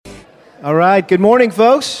All right, good morning,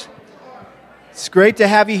 folks. It's great to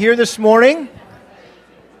have you here this morning.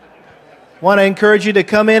 Want to encourage you to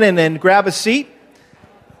come in and then grab a seat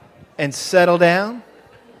and settle down.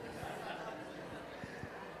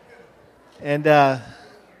 And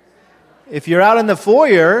if you're out in the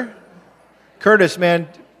foyer, Curtis, man,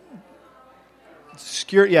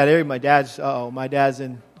 there my dad's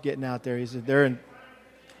in getting out there. They're in.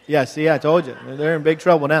 Yeah, see, I told you, they're in big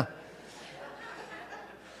trouble now.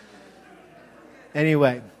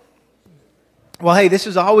 Anyway, well, hey, this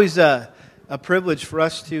is always a privilege for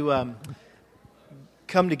us to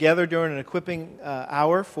come together during an equipping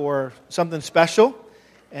hour for something special.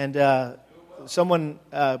 And someone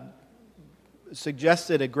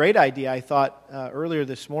suggested a great idea, I thought, earlier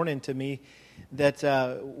this morning to me,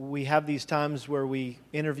 that we have these times where we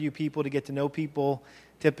interview people to get to know people.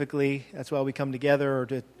 Typically, that's why we come together, or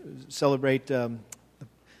to celebrate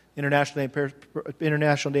International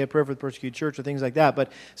Day of Prayer for the Persecuted Church, or things like that.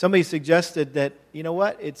 But somebody suggested that, you know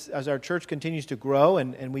what, it's as our church continues to grow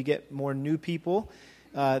and we get more new people,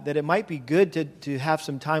 that it might be good to have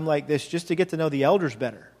some time like this just to get to know the elders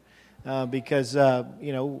better. Because,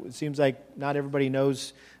 it seems like not everybody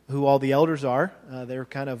knows who all the elders are. They're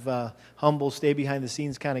kind of humble, stay behind the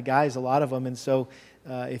scenes kind of guys, a lot of them. And so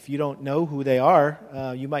if you don't know who they are,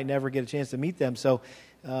 you might never get a chance to meet them. So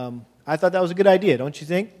I thought that was a good idea, don't you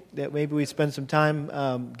think? That maybe we spend some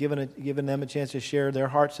time giving them a chance to share their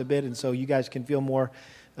hearts a bit, and so you guys can feel more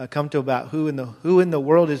comfortable about who in the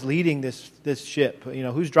world is leading this ship.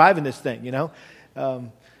 Who's driving this thing.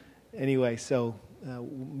 Anyway, so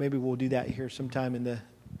maybe we'll do that here sometime in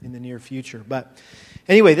the near future. But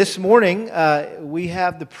anyway, this morning we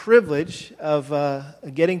have the privilege of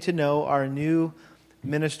getting to know our new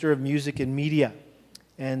minister of music and media,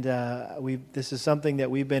 and this is something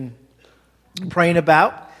that we've been praying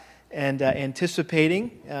about and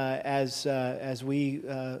anticipating as we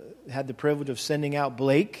had the privilege of sending out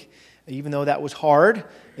Blake. Even though that was hard,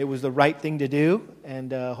 it was the right thing to do,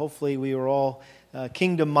 and hopefully we were all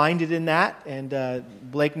kingdom-minded in that. And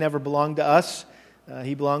Blake never belonged to us.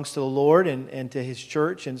 He belongs to the Lord and to His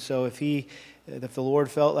church. And so if the Lord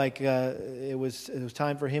felt like it was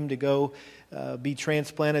time for him to go be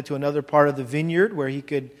transplanted to another part of the vineyard where he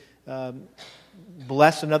could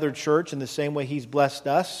bless another church in the same way He's blessed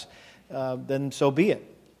us, then so be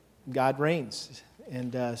it. God reigns.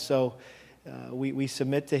 And so we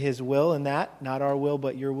submit to His will in that. Not our will,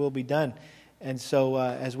 but Your will be done. And so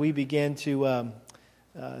as we begin to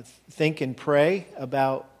think and pray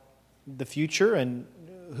about the future and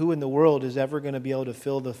who in the world is ever going to be able to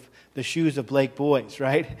fill the shoes of Blake Boyes,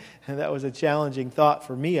 right? And that was a challenging thought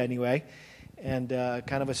for me anyway, and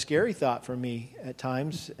kind of a scary thought for me at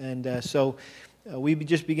times. And so we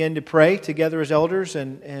just began to pray together as elders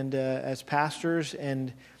and as pastors,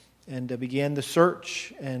 and began the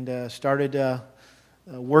search and started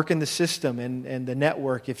working the system and the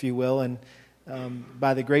network, if you will. And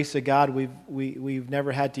by the grace of God, we've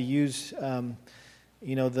never had to use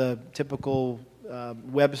the typical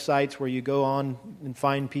websites where you go on and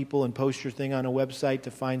find people and post your thing on a website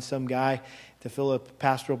to find some guy to fill a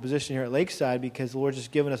pastoral position here at Lakeside, because the Lord's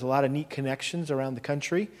just given us a lot of neat connections around the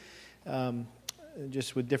country,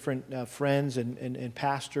 just with different friends and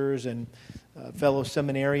pastors and fellow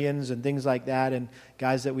seminarians and things like that, and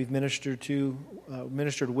guys that we've ministered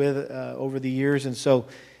with over the years. And so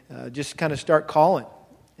just kind of start calling.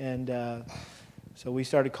 And so we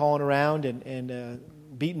started calling around and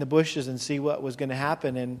beating the bushes and see what was going to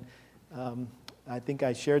happen. And I think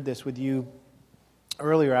I shared this with you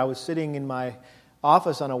earlier. I was sitting in my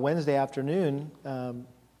office on a Wednesday afternoon,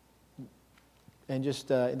 and just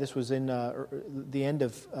this was in the end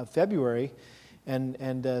of February,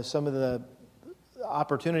 and some of the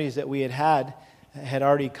opportunities that we had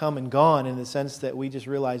already come and gone, in the sense that we just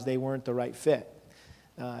realized they weren't the right fit.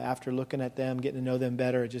 After looking at them, getting to know them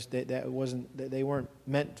better, they weren't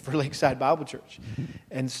meant for Lakeside Bible Church.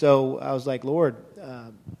 And so I was like, Lord,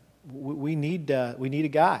 we need a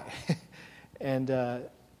guy. And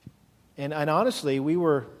honestly, we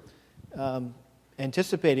were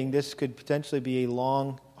anticipating this could potentially be a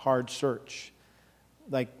long, hard search,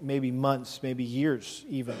 like maybe months, maybe years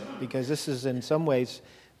even, because this is in some ways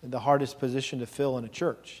the hardest position to fill in a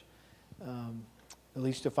church. At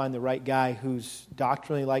least to find the right guy who's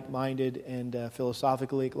doctrinally like-minded and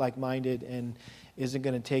philosophically like-minded, and isn't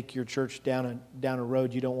going to take your church down a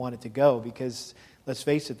road you don't want it to go. Because let's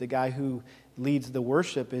face it, the guy who leads the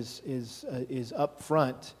worship is up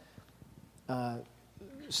front,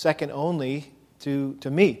 second only to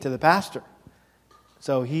me, to the pastor.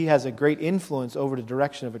 So he has a great influence over the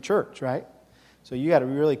direction of a church, right? So you got to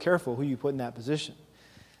be really careful who you put in that position.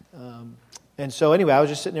 And so anyway, I was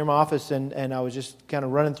just sitting there in my office, and I was just kind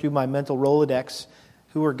of running through my mental Rolodex,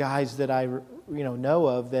 who are guys that I know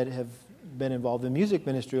of that have been involved in music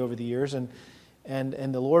ministry over the years, and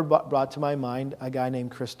the Lord brought to my mind a guy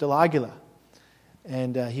named Chris Del Aguila.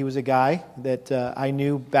 And he was a guy that I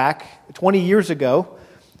knew back 20 years ago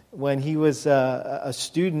when he was a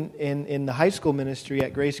student in the high school ministry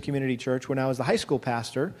at Grace Community Church when I was the high school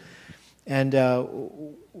pastor. And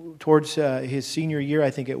towards his senior year,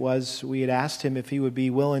 I think it was, we had asked him if he would be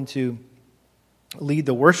willing to lead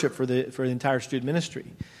the worship for the entire student ministry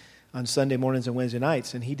on Sunday mornings and Wednesday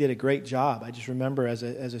nights, and he did a great job. I just remember as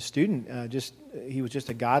a student, he was just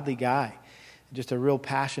a godly guy, just a real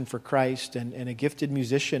passion for Christ, and a gifted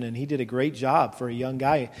musician, and he did a great job for a young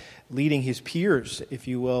guy, leading his peers, if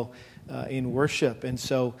you will, in worship. And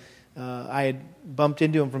so I had bumped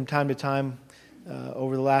into him from time to time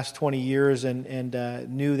over the last 20 years, and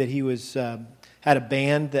knew that he was had a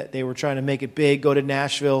band that they were trying to make it big, go to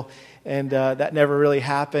Nashville, and that never really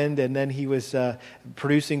happened. And then he was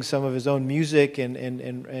producing some of his own music, and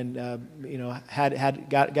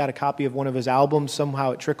got a copy of one of his albums.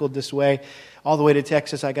 Somehow it trickled this way, all the way to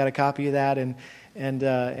Texas. I got a copy of that,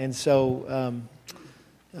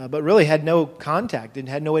 but really had no contact,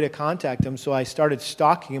 had no way to contact him. So I started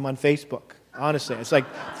stalking him on Facebook. Honestly, it's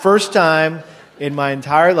like first time in my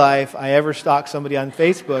entire life I ever stalked somebody on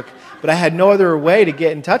Facebook, but I had no other way to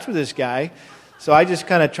get in touch with this guy. So I just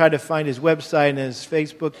kind of tried to find his website and his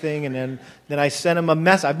Facebook thing, and then I sent him a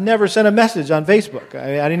message. I've never sent a message on Facebook.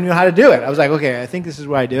 I didn't know how to do it. I was like, okay, I think this is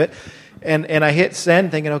where I do it. And I hit send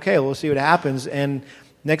thinking, okay, we'll see what happens. And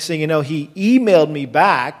next thing you know, he emailed me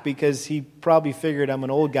back because he probably figured I'm an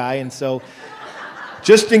old guy. And so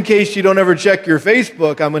just in case you don't ever check your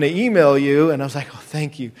Facebook, I'm going to email you. And I was like, oh,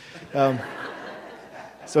 thank you.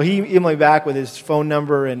 So he emailed me back with his phone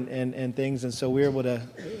number and things, and so we were able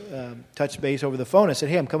to touch base over the phone. I said,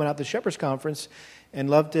 hey, I'm coming out to the Shepherd's Conference and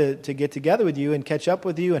love to get together with you and catch up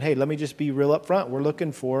with you. And hey, let me just be real up front. We're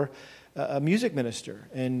looking for a music minister,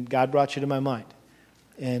 and God brought you to my mind.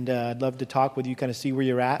 And I'd love to talk with you, kind of see where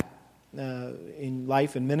you're at in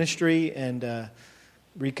life and ministry, and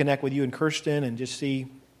reconnect with you and Kirsten and just see,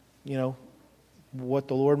 what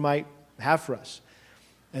the Lord might have for us.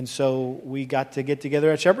 And so we got to get together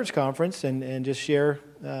at Shepherd's Conference and just share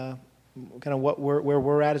kind of where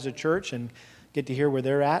we're at as a church and get to hear where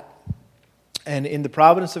they're at. And in the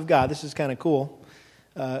providence of God, this is kind of cool.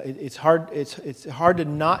 It's hard to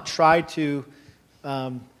not try to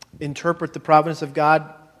interpret the providence of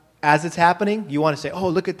God as it's happening. You want to say, oh,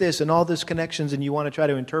 look at this and all these connections, and you want to try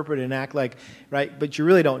to interpret it and act like, right? But you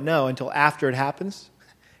really don't know until after it happens.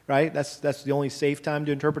 Right? That's the only safe time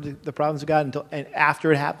to interpret the providence of God and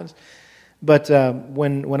after it happens. But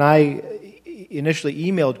when I initially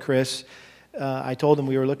emailed Chris, I told him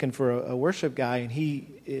we were looking for a worship guy, and he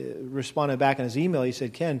responded back in his email. He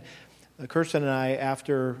said, Ken, Kirsten and I,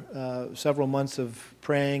 after several months of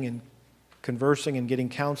praying and conversing and getting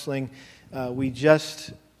counseling, we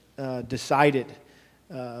just decided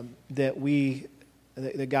that we're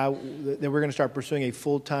going to start pursuing a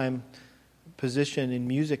full-time position in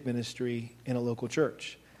music ministry in a local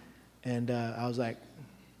church. And I was like,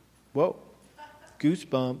 whoa,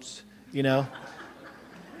 goosebumps, You never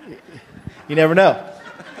know.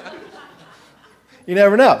 You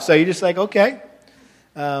never know. So you're just like, okay,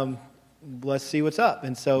 let's see what's up.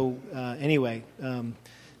 And so anyway,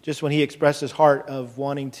 just when he expressed his heart of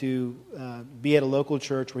wanting to be at a local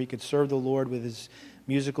church where he could serve the Lord with his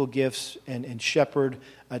musical gifts and shepherd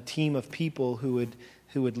a team of people who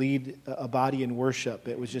would lead a body in worship.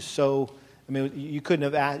 It was just so, you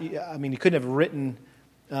couldn't have written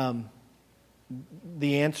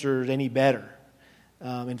the answers any better.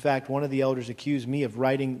 In fact, one of the elders accused me of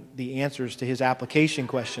writing the answers to his application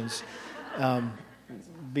questions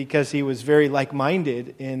because he was very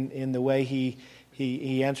like-minded in the way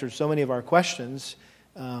he answered so many of our questions.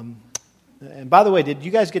 And by the way, did you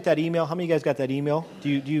guys get that email? How many of you guys got that email? Do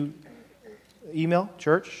you email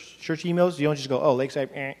church emails? You don't just go, oh,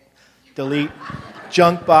 Lakeside, delete,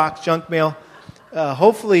 junk box, junk mail.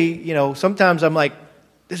 Hopefully, sometimes I'm like,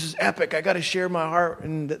 this is epic. I got to share my heart,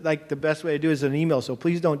 and the best way to do it is an email. So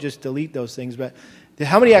please don't just delete those things. But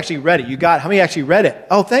how many actually read it? How many actually read it?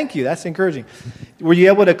 Oh, thank you. That's encouraging. Were you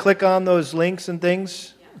able to click on those links and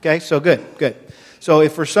things? Okay, so good. So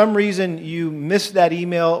if for some reason you missed that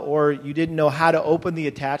email or you didn't know how to open the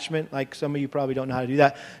attachment, like some of you probably don't know how to do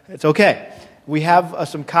that, it's okay. We have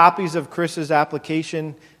some copies of Chris's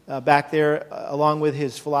application back there, along with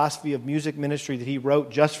his philosophy of music ministry that he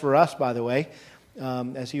wrote just for us, by the way.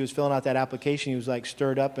 as he was filling out that application, he was like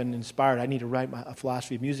stirred up and inspired. I need to write a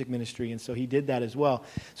philosophy of music ministry, and so he did that as well.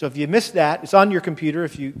 So if you missed that, it's on your computer.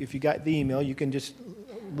 If you got the email, you can just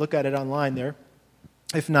look at it online there.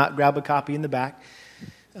 If not, grab a copy in the back.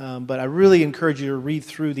 But I really encourage you to read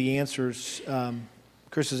through the answers,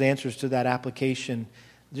 Chris's answers to that application.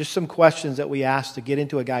 Just some questions that we asked to get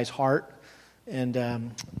into a guy's heart. And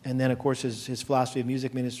then, of course, his philosophy of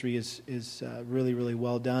music ministry is really, really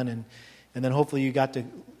well done. And then hopefully you got to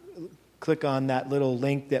click on that little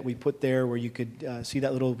link that we put there where you could see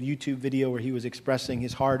that little YouTube video where he was expressing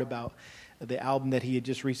his heart about the album that he had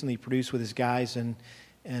just recently produced with his guys. And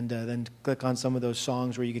then click on some of those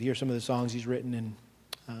songs where you could hear some of the songs he's written.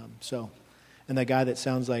 And that guy that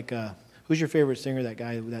sounds like, who's your favorite singer, that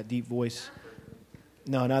guy with that deep voice?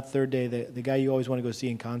 No, not Third Day, the guy you always want to go see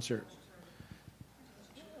in concert.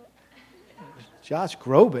 Josh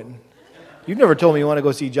Groban. You've never told me you want to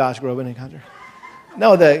go see Josh Groban in concert.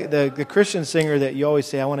 No, the Christian singer that you always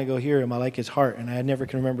say, I want to go hear him, I like his heart, and I never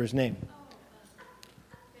can remember his name.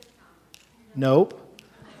 Nope.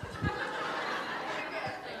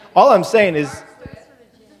 All I'm saying is,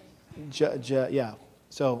 yeah.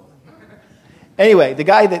 So, anyway, the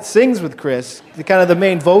guy that sings with Chris, the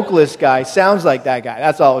main vocalist guy, sounds like that guy.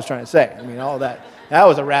 That's all I was trying to say. I mean, all that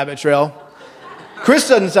was a rabbit trail. Chris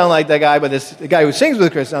doesn't sound like that guy, but the guy who sings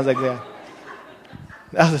with Chris sounds like that guy.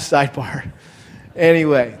 That was a sidebar.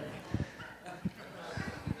 Anyway,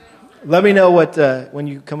 let me know when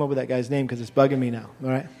you come up with that guy's name because it's bugging me now. All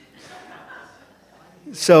right.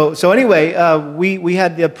 So anyway, we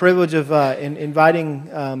had the privilege of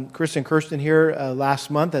inviting Chris and Kirsten here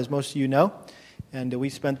last month, as most of you know, and we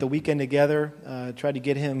spent the weekend together, tried to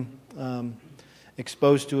get him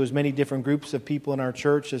exposed to as many different groups of people in our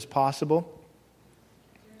church as possible.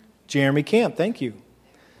 Jeremy Camp, thank you.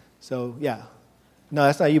 So yeah. No,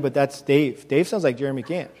 that's not you, but that's Dave. Dave sounds like Jeremy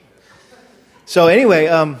Camp. So anyway,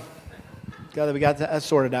 we got that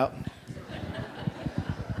sorted out.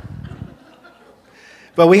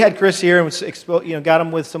 But we had Chris here and got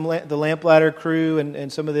him with the Lamplighter crew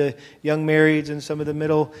and some of the young marrieds and some of the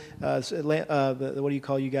middle, what do you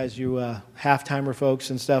call you guys, half-timer folks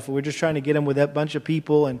and stuff. We're just trying to get him with that bunch of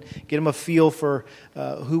people and get him a feel for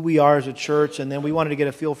who we are as a church. And then we wanted to get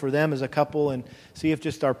a feel for them as a couple and see if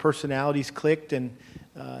just our personalities clicked and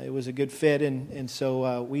it was a good fit. And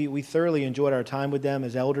so we thoroughly enjoyed our time with them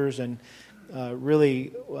as elders and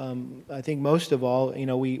really, I think most of all,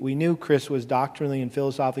 we knew Chris was doctrinally and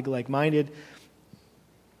philosophically like-minded.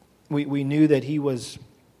 We knew that he was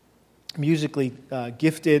musically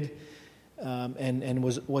gifted and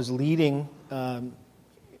was leading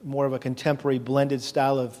more of a contemporary blended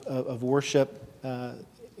style of worship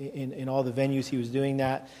in all the venues he was doing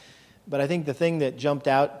that. But I think the thing that jumped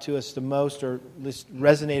out to us the most, or at least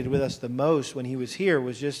resonated with us the most when he was here,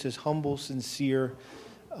 was just his humble, sincere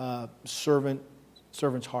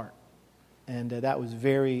servant's heart, and that was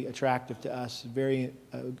very attractive to us, very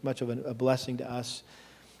much of a blessing to us.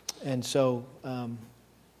 And so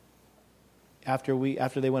after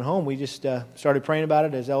they went home, we just started praying about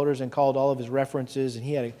it as elders and called all of his references, and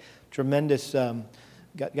he had a tremendous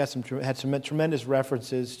had some tremendous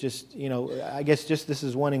references. Just I guess just this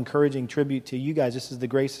is one encouraging tribute to you guys. This is the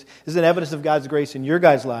grace. This is an evidence of God's grace in your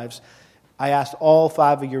guys' lives. I asked all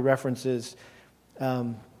 5 of your references.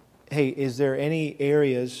 Hey, is there any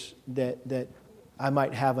areas that I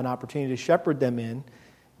might have an opportunity to shepherd them in,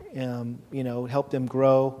 help them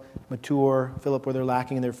grow, mature, fill up where they're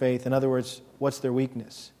lacking in their faith? In other words, what's their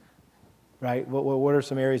weakness, right? What are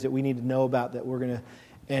some areas that we need to know about that we're going to,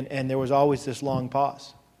 and there was always this long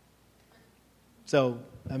pause. So,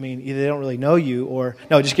 I mean, either they don't really know you or,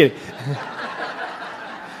 no, just kidding.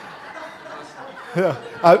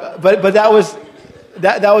 But that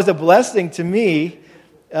was a blessing to me.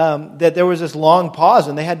 That there was this long pause,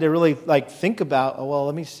 and they had to really think about,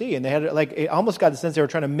 let me see, and they had it almost got the sense they were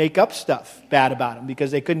trying to make up stuff bad about him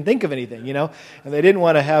because they couldn't think of anything, and they didn't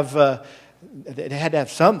want to have. They had to have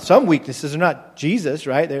some weaknesses. They're not Jesus,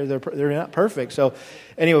 right? They're not perfect. So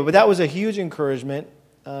anyway, but that was a huge encouragement,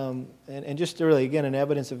 and just to really again an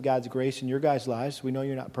evidence of God's grace in your guys' lives. We know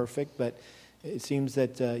you're not perfect, but it seems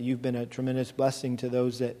that you've been a tremendous blessing to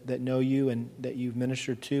those that know you and that you've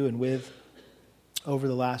ministered to and with over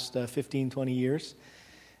the last 15, 20 years.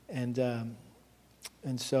 And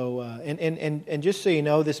so just so you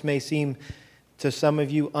know, this may seem to some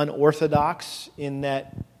of you unorthodox in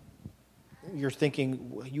that you're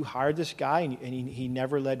thinking, you hired this guy and he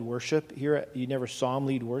never led worship here. You never saw him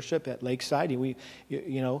lead worship at Lakeside. We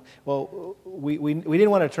didn't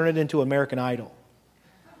want to turn it into American Idol,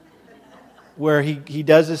 where he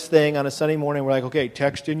does this thing on a Sunday morning. We're like, okay,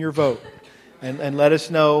 text in your vote. and let us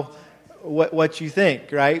know what you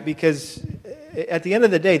think, right? Because at the end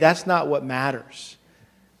of the day, that's not what matters,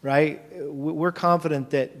 right? We're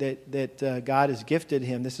confident that God has gifted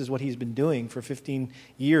him. This is what he's been doing for 15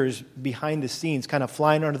 years behind the scenes, kind of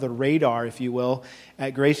flying under the radar, if you will,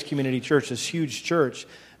 at Grace Community Church, this huge church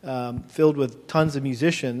filled with tons of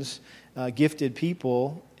musicians, gifted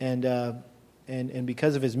people, and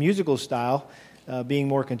because of his musical style, being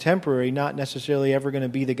more contemporary, not necessarily ever going to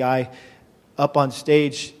be the guy up on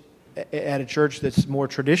stage at a church that's more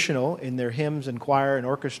traditional in their hymns and choir and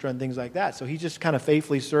orchestra and things like that. So he just kind of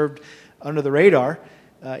faithfully served under the radar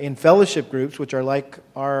in fellowship groups, which are like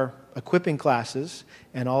our equipping classes,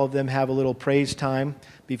 and all of them have a little praise time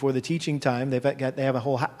before the teaching time. They have a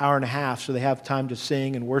whole hour and a half, so they have time to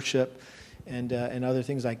sing and worship and other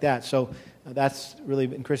things like that. So that's really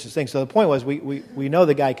been Chris's thing. So the point was, we know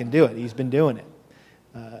the guy can do it. He's been doing it,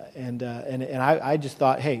 and I just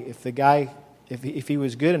thought, hey, if the guy, if he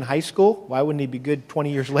was good in high school, why wouldn't he be good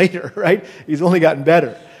 20 years later, right? He's only gotten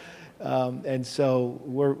better. And so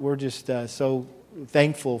we're just so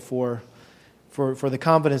thankful for the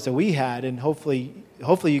confidence that we had, and hopefully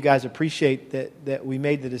you guys appreciate that we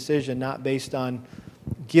made the decision not based on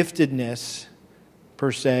giftedness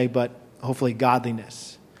per se, but hopefully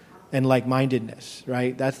godliness and like-mindedness,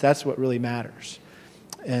 right? That's what really matters.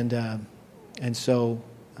 And so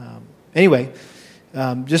anyway.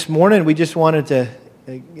 This morning, we just wanted to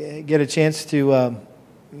get a chance to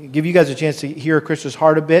give you guys a chance to hear Chris's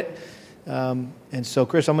heart a bit. And so,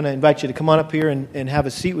 Chris, I'm going to invite you to come on up here and have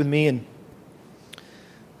a seat with me. And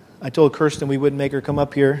I told Kirsten we wouldn't make her come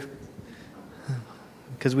up here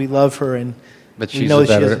because we love her. But she's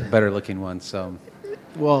a better-looking one, so...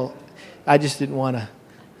 Well, I just didn't want to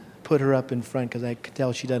put her up in front because I could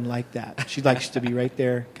tell she doesn't like that. She likes to be right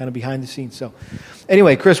there, kind of behind the scenes. So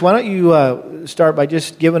anyway, Chris, why don't you start by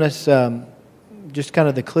just giving us just kind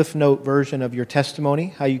of the Cliff Note version of your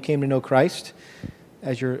testimony, how you came to know Christ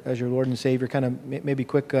as your Lord and Savior, kind of maybe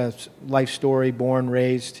quick life story, born,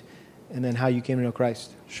 raised, and then how you came to know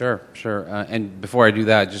Christ. Sure. And before I do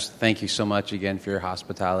that, just thank you so much again for your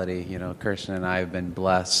hospitality. You know, Kirsten and I have been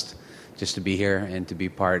blessed just to be here and to be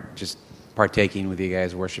partaking with you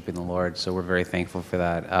guys, worshiping the Lord. So we're very thankful for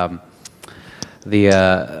that.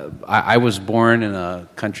 I was born in a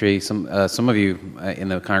country. Some of you in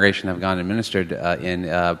the congregation have gone and ministered in.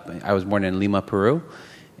 I was born in Lima, Peru,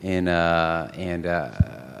 and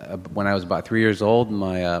when I was about 3 years old,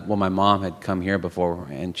 my mom had come here before,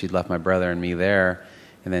 and she'd left my brother and me there,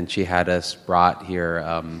 and then she had us brought here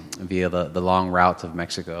via the long route of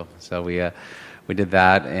Mexico. So we did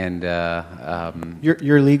that, and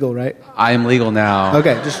you're legal, right? I am legal now.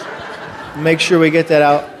 Okay, just make sure we get that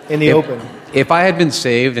out in the open. If I had been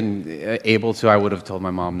saved and able to, I would have told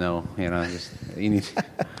my mom no. You know,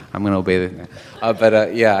 I'm going to obey that.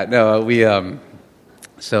 We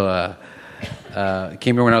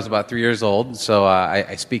came here when I was about 3 years old. So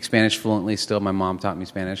I speak Spanish fluently still. My mom taught me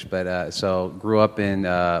Spanish, but so grew up in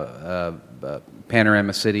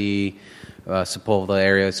Panorama City. Sepulveda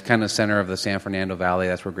area. It's kind of center of the San Fernando Valley.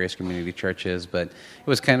 That's where Grace Community Church is. But it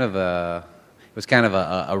was kind of a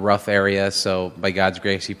rough area. So by God's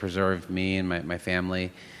grace, He preserved me and my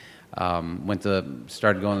family.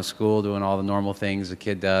 Started going to school, doing all the normal things a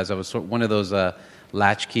kid does. I was one of those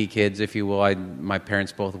latchkey kids, if you will. My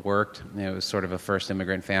parents both worked. It was sort of a first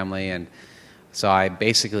immigrant family, and so I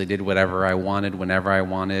basically did whatever I wanted, whenever I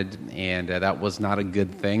wanted, and that was not a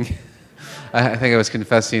good thing. I think I was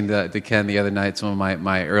confessing to Ken the other night some of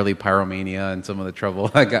my early pyromania and some of the trouble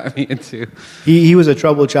that got me into. He was a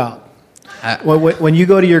troubled child. When you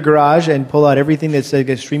go to your garage and pull out everything that's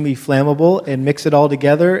extremely flammable and mix it all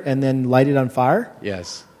together and then light it on fire,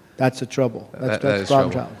 yes, that's a trouble. That's a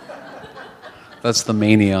problem child. That's the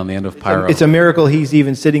mania on the end of pyro. It's a miracle he's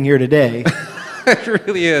even sitting here today. It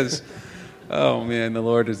really is. Oh man, the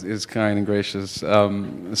Lord is kind and gracious.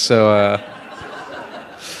 So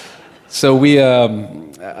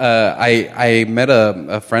I met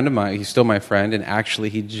a friend of mine. He's still my friend, and actually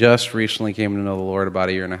he just recently came to know the Lord about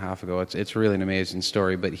a year and a half ago. It's really an amazing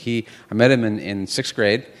story. But I met him in sixth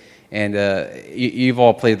grade, and you've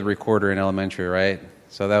all played the recorder in elementary, right?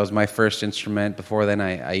 So that was my first instrument. Before then,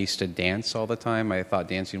 I used to dance all the time. I thought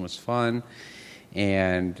dancing was fun,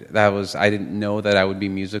 and I didn't know that I would be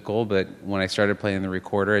musical. But when I started playing the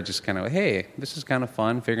recorder, I just kind of, hey, this is kind of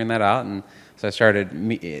fun, figuring that out. And so I started,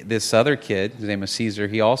 this other kid, his name was Caesar,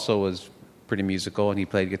 he also was pretty musical, and he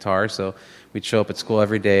played guitar, so we'd show up at school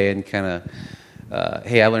every day and kind of,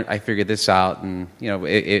 hey, I figured this out, and,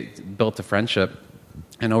 it built a friendship.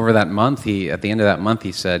 And over that month, at the end of that month,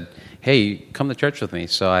 he said, hey, come to church with me.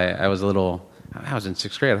 So I was a little I was in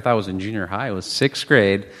sixth grade. I thought I was in junior high. It was sixth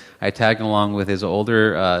grade. I tagged along with his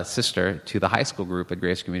older sister to the high school group at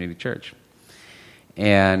Grace Community Church.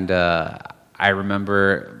 And I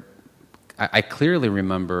remember, I clearly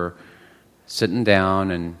remember sitting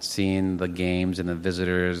down and seeing the games and the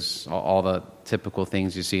visitors, all the typical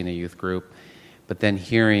things you see in a youth group, but then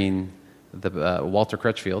hearing Walter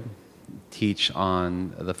Crutchfield teach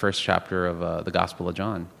on the first chapter of the Gospel of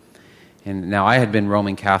John. And now I had been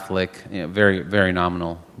Roman Catholic, very, very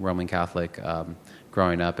nominal Roman Catholic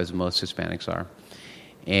growing up, as most Hispanics are.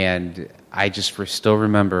 And I just still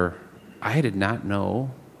remember, I did not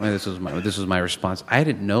know, this was my response, I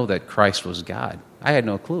didn't know that Christ was God. I had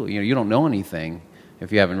no clue. You don't know anything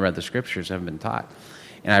if you haven't read the Scriptures, haven't been taught.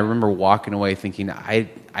 And I remember walking away thinking, I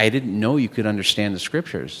didn't know you could understand the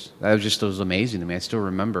Scriptures. That was amazing to me. I still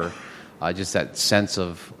remember just that sense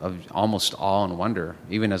of almost awe and wonder,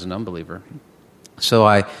 even as an unbeliever. So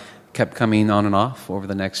I kept coming on and off over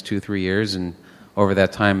the next 2-3 years, and over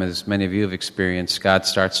that time, as many of you have experienced, God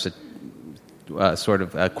starts to sort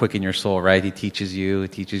of quicken your soul, right? He teaches you, He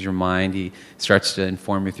teaches your mind, He starts to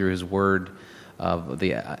inform you through His Word of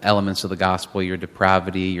the elements of the gospel, your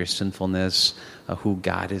depravity, your sinfulness, who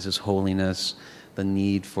God is, His holiness, the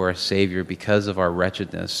need for a Savior because of our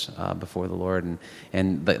wretchedness before the Lord.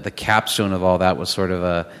 And the capstone of all that was sort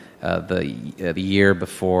of the year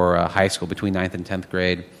before high school, between 9th and 10th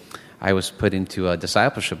grade. I was put into a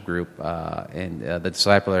discipleship group, and the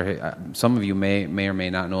discipler, some of you may or may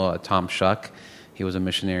not know Tom Shuck. He was a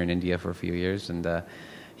missionary in India for a few years, and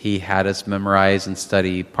he had us memorize and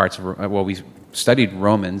study parts of, we studied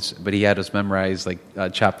Romans, but he had us memorize like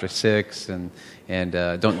chapter 6, and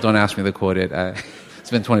don't ask me to quote it. It's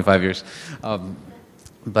been 25 years.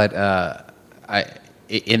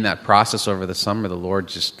 In that process over the summer, the Lord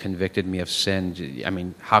just convicted me of sin. I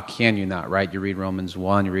mean, how can you not, right? You read Romans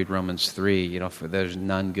 1, you read Romans 3, for there's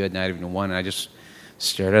none good, not even one. And I just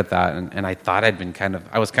stared at that, and I thought I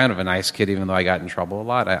was kind of a nice kid, even though I got in trouble a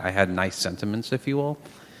lot. I had nice sentiments, if you will.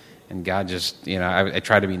 And God just, I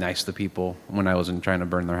tried to be nice to people when I wasn't trying to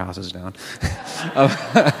burn their houses down.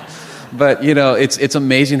 But, it's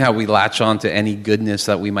amazing how we latch on to any goodness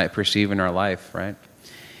that we might perceive in our life, right?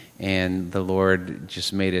 And the Lord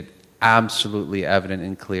just made it absolutely evident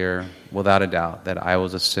and clear, without a doubt, that I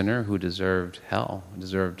was a sinner who deserved hell,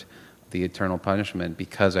 deserved the eternal punishment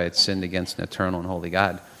because I had sinned against an eternal and holy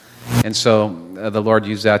God. And so the Lord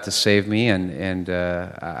used that to save me, and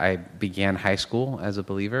I began high school as a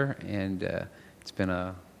believer, and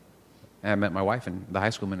I met my wife in the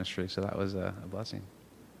high school ministry, so that was a blessing.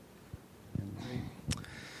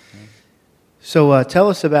 So tell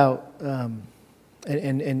us about,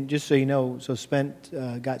 and just so you know, so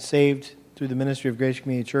Spent got saved through the ministry of Grace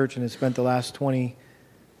Community Church, and has spent the last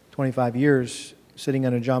 25 years sitting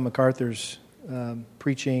under John MacArthur's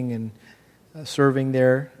preaching and serving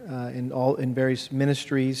there in various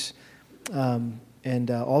ministries,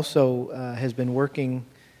 and also has been working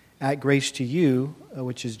at Grace to You,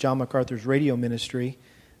 which is John MacArthur's radio ministry,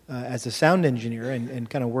 as a sound engineer, and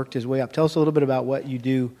kind of worked his way up. Tell us a little bit about what you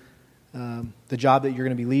do, the job that you're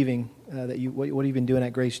going to be leaving. What have you been doing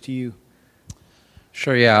at Grace to You?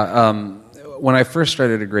 Sure, yeah. When I first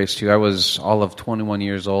started at Grace 2, I was all of 21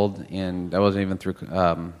 years old, and I wasn't even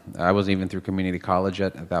through community college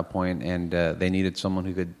at that point, and they needed someone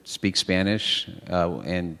who could speak Spanish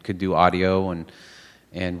and could do audio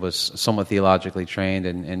and was somewhat theologically trained.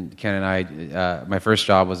 And Ken and I, my first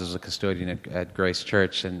job was as a custodian at Grace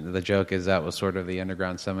Church, and the joke is that was sort of the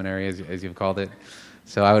underground seminary, as you've called it.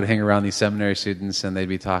 So I would hang around these seminary students, and they'd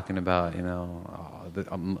be talking about,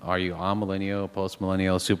 are you amillennial,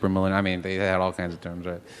 post-millennial, super-millennial? I mean, they had all kinds of terms,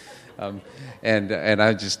 right?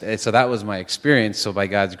 So that was my experience. So by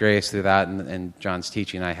God's grace, through that and John's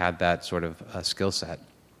teaching, I had that sort of skill set.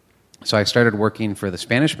 So I started working for the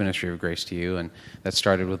Spanish ministry of Grace to You, and that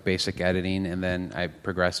started with basic editing, and then I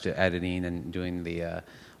progressed to editing and doing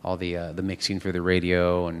all the mixing for the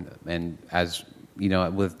radio, and as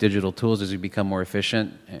with digital tools, as you become more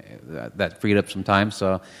efficient, that freed up some time.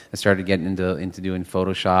 So I started getting into doing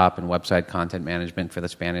Photoshop and website content management for the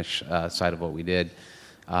Spanish side of what we did.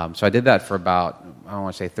 So I did that for about, I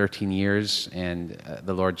want to say 13 years, and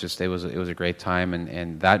the Lord it was a great time,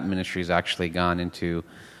 and that ministry has actually gone into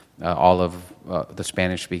all of the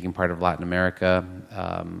Spanish-speaking part of Latin America,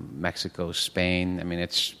 Mexico, Spain. I mean,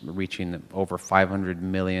 it's reaching over 500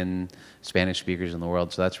 million Spanish speakers in the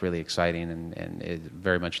world, so that's really exciting and it's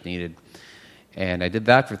very much needed. And I did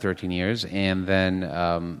that for 13 years, and then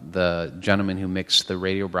the gentleman who mixed the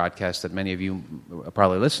radio broadcast that many of you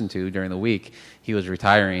probably listened to during the week, he was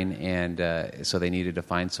retiring, and so they needed to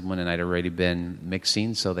find someone, and I'd already been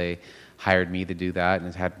mixing, so they hired me to do that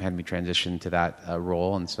and had me transition to that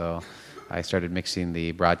role. And so I started mixing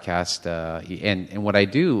the broadcast. And what I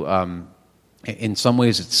do, in some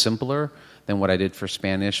ways it's simpler than what I did for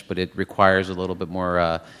Spanish, but it requires a little bit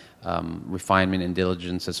more refinement and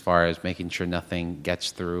diligence as far as making sure nothing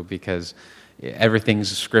gets through, because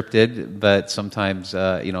everything's scripted, but sometimes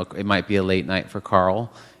it might be a late night for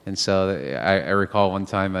Carl. And so I recall one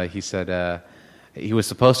time he said he was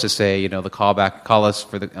supposed to say, the call us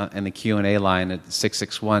for in the Q&A line at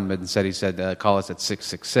 661, but instead he said call us at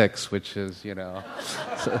 666, which is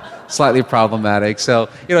slightly problematic. So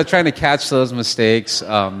trying to catch those mistakes.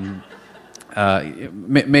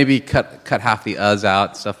 Maybe cut half the uhs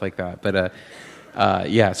out, stuff like that. But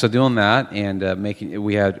so doing that and making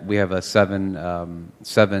we have a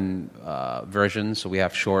seven versions. So we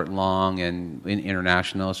have short, long, and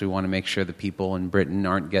international. So we want to make sure the people in Britain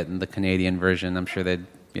aren't getting the Canadian version. I'm sure they'd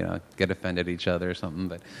get offended at each other or something.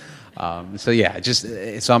 But so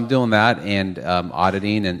I'm doing that and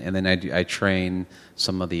auditing, and then I train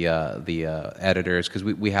some of the editors, because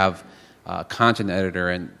we have content editor,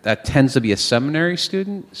 and that tends to be a seminary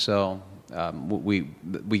student, so we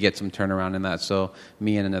get some turnaround in that. So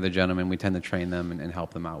me and another gentleman, we tend to train them and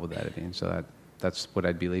help them out with editing. So that's what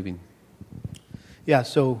I'd be leaving. Yeah,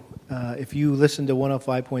 so if you listen to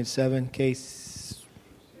 105.7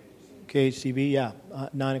 KHCB,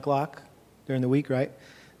 9 o'clock during the week, right?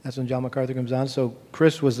 That's when John MacArthur comes on. So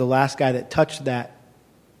Chris was the last guy that touched that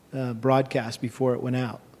broadcast before it went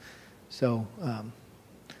out. So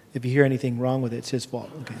if you hear anything wrong with it, it's his fault.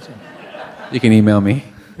 Okay, so you can email me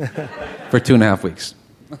for 2.5 weeks.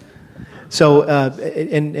 So,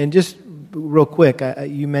 and just real quick,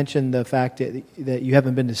 you mentioned the fact that you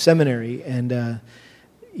haven't been to seminary, and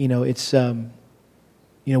it's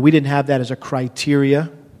we didn't have that as a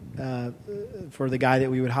criteria for the guy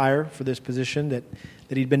that we would hire for this position, that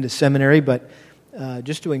he'd been to seminary. But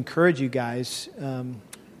just to encourage you guys,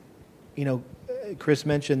 Chris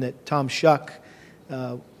mentioned that Tom Shuck,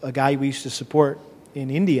 a guy we used to support in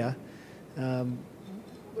India,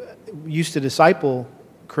 used to disciple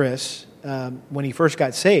Chris when he first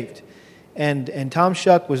got saved. And Tom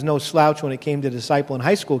Shuck was no slouch when it came to discipling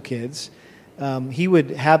high school kids. He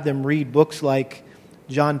would have them read books like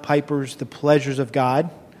John Piper's The Pleasures of God.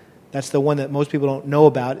 That's the one that most people don't know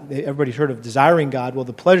about. Everybody's heard of Desiring God. Well,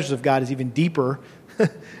 The Pleasures of God is even deeper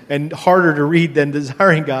and harder to read than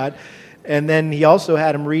Desiring God. And then he also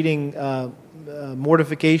had him reading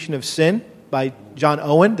Mortification of Sin by John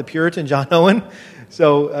Owen, the Puritan John Owen.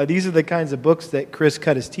 So these are the kinds of books that Chris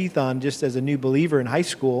cut his teeth on just as a new believer in high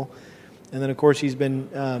school. And then, of course, he's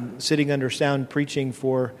been sitting under sound preaching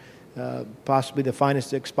for possibly the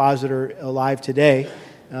finest expositor alive today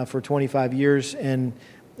for 25 years. And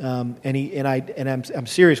I'm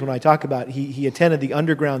serious when I talk about it. He attended the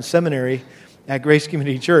underground seminary at Grace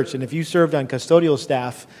Community Church. And if you served on custodial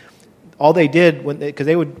staff, all they did, because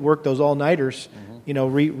they would work those all-nighters,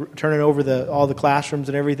 turning over all the classrooms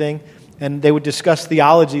and everything, and they would discuss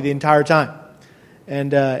theology the entire time.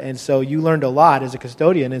 And so you learned a lot as a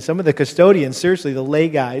custodian. And some of the custodians, seriously, the lay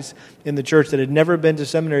guys in the church that had never been to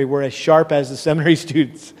seminary, were as sharp as the seminary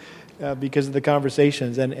students because of the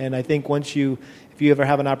conversations. And I think if you ever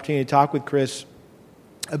have an opportunity to talk with Chris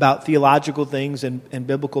about theological things and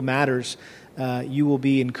biblical matters, you will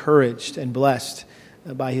be encouraged and blessed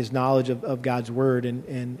by his knowledge of God's Word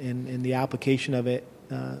and the application of it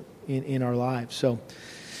in our lives. So,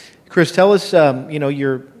 Chris, tell us,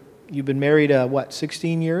 you've been married,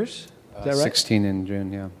 16 years? Is that right? 16 in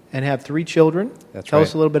June, yeah. And have 3 children? That's right. Tell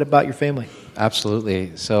us a little bit about your family.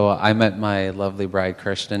 Absolutely. So I met my lovely bride,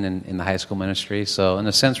 Kirsten, in the high school ministry. So in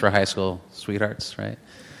a sense, we're high school sweethearts, right?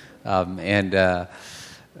 But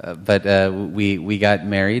we got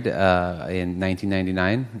married in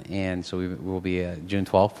 1999, and so we will be June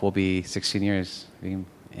 12th. We'll be 16 years, and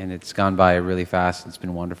it's gone by really fast. It's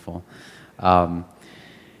been wonderful,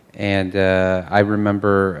 and I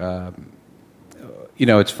remember,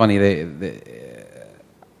 it's funny.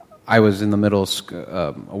 I was in the middle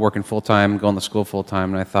of working full time, going to school full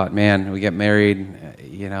time, and I thought, man, we get married.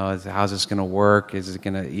 How's this going to work? Is it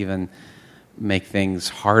going to even make things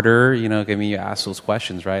harder? You ask those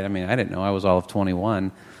questions, right? I didn't know. I was all of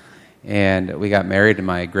 21, and we got married, and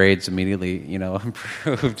my grades immediately,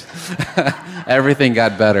 improved. Everything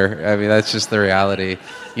got better. That's just the reality.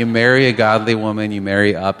 You marry a godly woman, you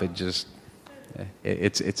marry up. It's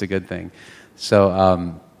a good thing.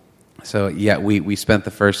 So yeah, we spent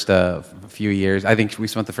the first few years. I think we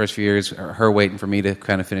spent the first few years her waiting for me to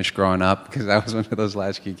kind of finish growing up, because I was one of those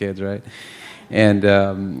latchkey kids, right?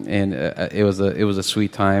 It was a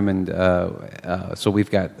sweet time, and so we've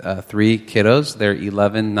got 3 kiddos. They're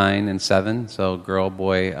 11, 9, and 7. So girl,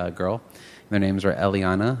 boy, girl. Their names are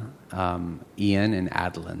Eliana, Ian, and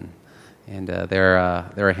Adeline, and they're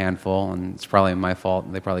a handful, and it's probably my fault.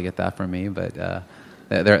 And they probably get that from me, but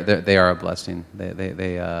they are a blessing.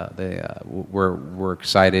 We're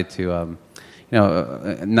excited to.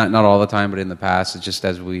 Not all the time, but in the past, it's just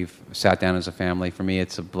as we've sat down as a family. For me,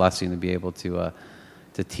 it's a blessing to be able to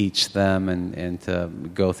teach them and to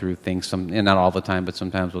go through things. And not all the time, but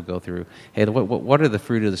sometimes we'll go through. Hey, what are the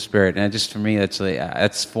fruit of the Spirit? And just for me,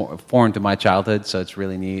 it's foreign to my childhood, so it's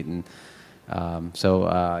really neat. And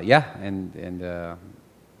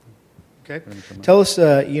Okay, tell us.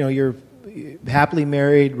 You're happily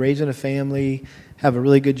married, raising a family, have a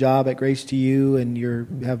really good job at Grace to You, and you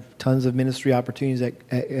have tons of ministry opportunities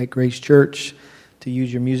at Grace Church to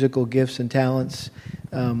use your musical gifts and talents.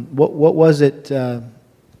 What was it?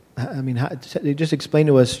 Just explain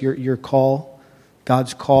to us your call,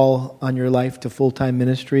 God's call on your life to full-time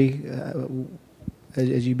ministry,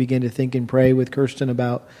 as you begin to think and pray with Kirsten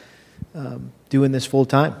about doing this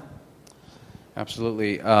full-time.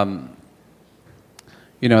 Absolutely.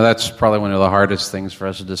 That's probably one of the hardest things for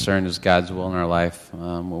us to discern is God's will in our life.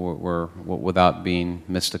 We're without being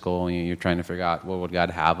mystical. You're trying to figure out what would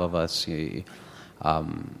God have of us, and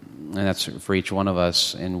that's for each one of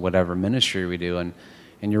us in whatever ministry we do. And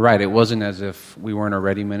you're right. It wasn't as if we weren't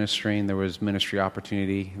already ministering. There was ministry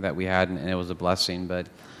opportunity that we had, and it was a blessing. But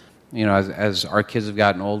as our kids have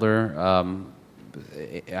gotten older,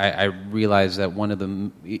 I realize that one of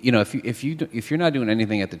them, if you're not doing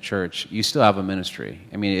anything at the church, you still have a ministry.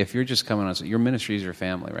 I mean, if you're just coming on, your ministry is your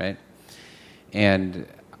family, right? And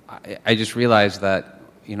I just realized that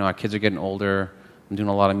our kids are getting older. I'm doing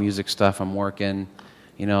a lot of music stuff. I'm working.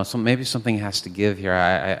 So maybe something has to give here.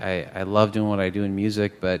 I love doing what I do in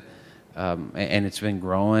music, but and it's been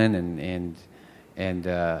growing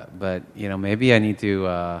but maybe I need to.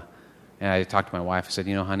 And I talked to my wife. I said,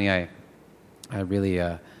 honey, I really,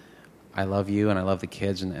 I love you and I love the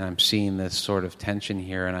kids, and I'm seeing this sort of tension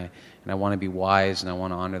here, and I want to be wise and I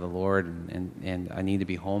want to honor the Lord, and I need to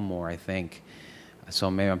be home more, I think. So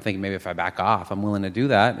I'm thinking maybe if I back off, I'm willing to do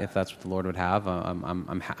that if that's what the Lord would have.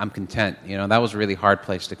 I'm content. That was a really hard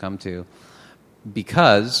place to come to,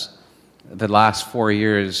 because the last 4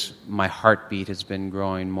 years my heartbeat has been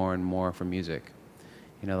growing more and more for music.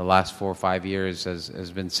 The last 4 or 5 years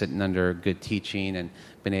has been sitting under good teaching and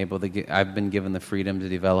been able to I've been given the freedom to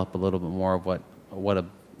develop a little bit more of what a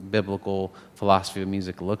biblical philosophy of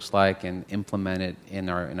music looks like and implement it in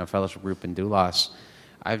our fellowship group in Doulos.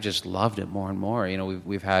 I've just loved it more and more.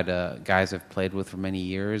 We've had guys I've played with for many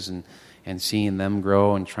years, and seeing them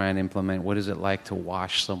grow and try and implement what is it like to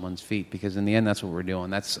wash someone's feet, because in the end that's what we're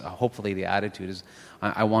doing. That's hopefully the attitude is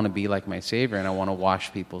I want to be like my Savior, and I want to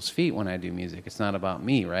wash people's feet when I do music. It's not about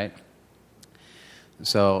me, right?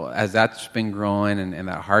 So as that's been growing and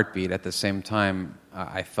that heartbeat, at the same time,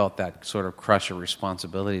 I felt that sort of crush of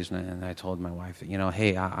responsibilities, and I told my wife,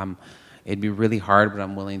 hey, it'd be really hard, but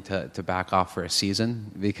I'm willing to back off for a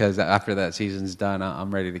season, because after that season's done,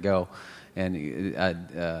 I'm ready to go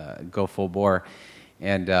and go full bore.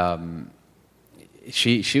 And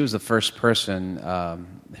she was the first person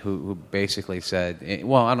who basically said,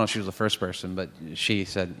 well, I don't know if she was the first person, but she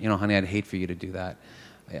said, honey, I'd hate for you to do that.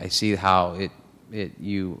 I see how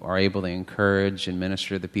you are able to encourage and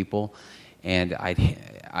minister to the people, and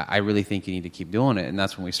I really think you need to keep doing it. And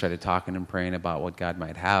that's when we started talking and praying about what God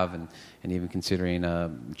might have, and even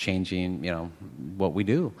considering changing, what we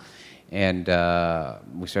do. And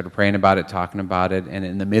we started praying about it, talking about it, and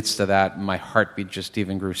in the midst of that, my heartbeat just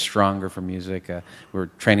even grew stronger for music. We were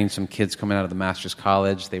training some kids coming out of the Master's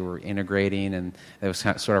College. They were integrating, and it was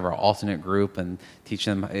kind of sort of our alternate group, and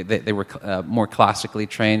teaching them. They were more classically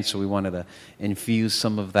trained, so we wanted to infuse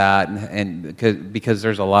some of that, and because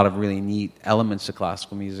there's a lot of really neat elements to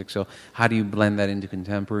classical music. So how do you blend that into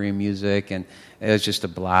contemporary music? And it was just a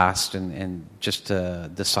blast, and just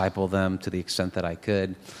to disciple them to the extent that I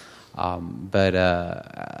could. But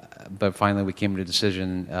finally we came to a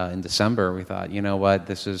decision in December. We thought, you know what,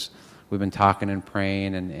 we've been talking and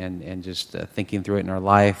praying and just thinking through it in our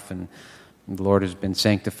life, and the Lord has been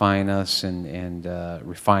sanctifying us and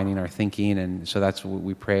refining our thinking, and so that's what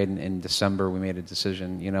we prayed. And in December we made a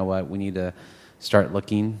decision, you know what, we need to start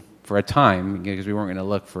looking for a time, because we weren't going to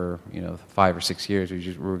look for 5 or 6 years.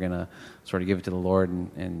 We were going to sort of give it to the Lord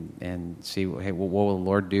and see, hey, what will the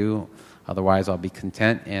Lord do? Otherwise, I'll be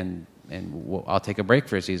content, and I'll take a break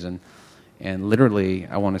for a season. And literally,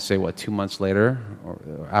 I want to say, 2 months later,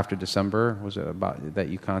 or after December, was it about that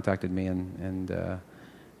you contacted me, and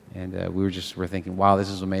And we're thinking, wow, this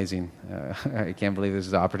is amazing. I can't believe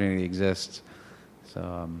this opportunity exists.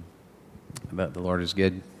 So but the Lord is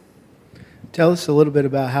good. Tell us a little bit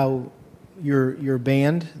about how your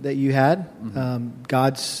band that you had,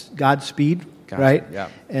 Godspeed, right? Yeah.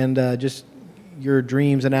 And just your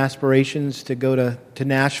dreams and aspirations to go to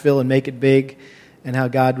Nashville and make it big, and how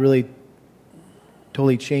God really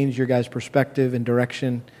totally changed your guys' perspective and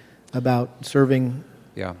direction about serving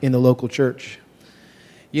in the local church.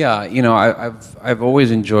 Yeah, I've always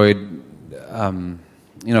enjoyed, from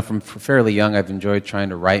fairly young, I've enjoyed trying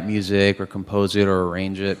to write music or compose it or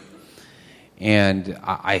arrange it. And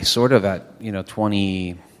I sort of at,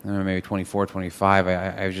 20, maybe 24, 25,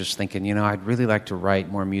 I was just thinking, I'd really like to write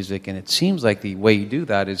more music. And it seems like the way you do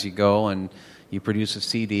that is you go and you produce a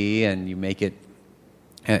CD and you make it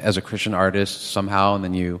as a Christian artist somehow, and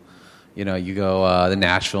then you go to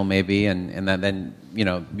Nashville maybe, and then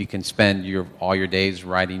you can spend all your days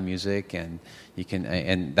writing music, and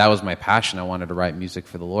and that was my passion. I wanted to write music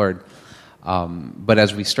for the Lord. But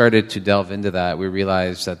as we started to delve into that, we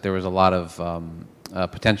realized that there was a lot of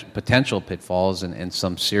potential pitfalls and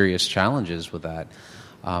some serious challenges with that.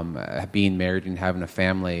 Being married and having a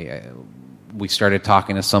family, we started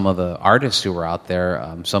talking to some of the artists who were out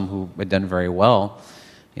there, some who had done very well.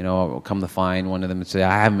 Come to find one of them would say,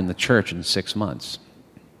 I haven't been to church in 6 months.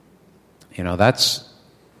 That's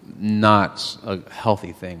not a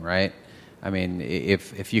healthy thing, right? I mean,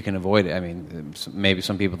 if you can avoid it, I mean, maybe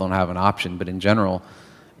some people don't have an option, but in general,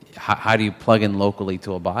 how do you plug in locally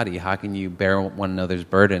to a body? How can you bear one another's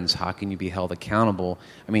burdens? How can you be held accountable?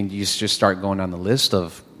 I mean, you just start going down the list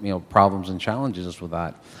of problems and challenges with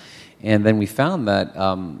that. And then we found that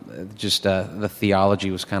the theology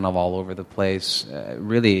was kind of all over the place.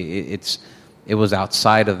 Really, it was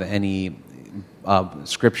outside of any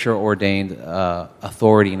Scripture-ordained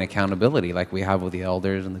authority and accountability like we have with the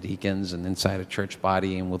elders and the deacons and inside a church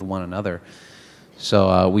body and with one another.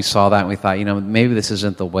 So we saw that and we thought, maybe this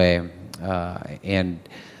isn't the way. And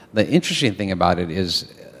the interesting thing about it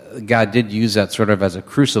is God did use that sort of as a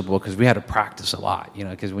crucible because we had to practice a lot,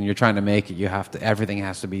 because when you're trying to make it, everything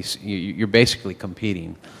has to be, you're basically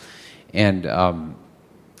competing. And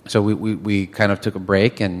so we kind of took a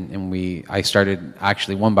break and I started,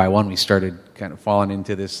 actually one by one, we started kind of falling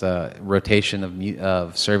into this rotation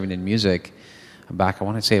of serving in music back, I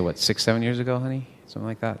want to say, 6-7 years ago, honey? Something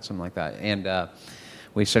like that. And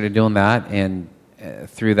we started doing that, and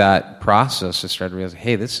through that process, I started realizing,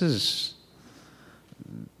 hey, this is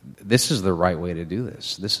the right way to do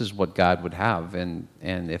this. This is what God would have, and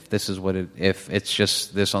if this is if it's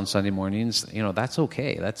just this on Sunday mornings, that's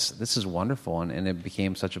okay. This is wonderful, and it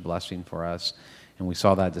became such a blessing for us, and we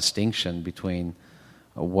saw that distinction between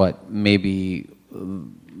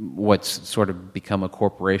what's sort of become a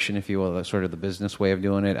corporation, if you will, sort of the business way of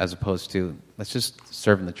doing it, as opposed to let's just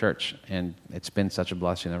serve in the church, and it's been such a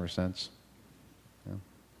blessing ever since. Yeah.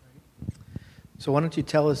 So why don't you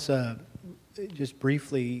tell us just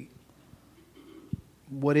briefly,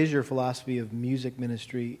 what is your philosophy of music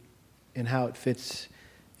ministry and how it fits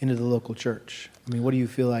into the local church? I mean, what do you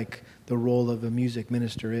feel like the role of a music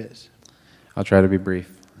minister is? I'll try to be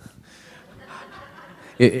brief.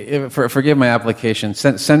 Forgive my application.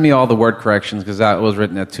 Send me all the word corrections because that was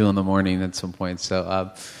written at 2 a.m. at some point.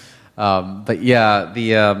 So, but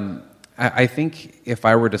yeah, I think if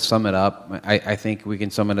I were to sum it up, I think we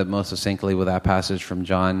can sum it up most succinctly with that passage from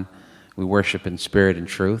John. We worship in spirit and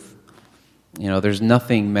truth. There's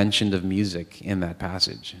nothing mentioned of music in that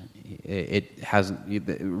passage. It hasn't,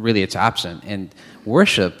 really it's absent. And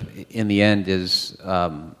worship, in the end, is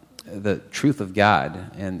the truth of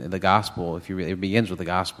God and the gospel. It begins with the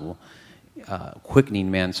gospel,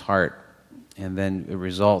 quickening man's heart, and then it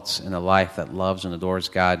results in a life that loves and adores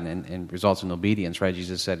God and results in obedience, right?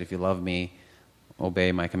 Jesus said, if you love me,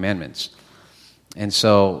 obey my commandments. And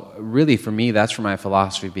so, really, for me, that's where my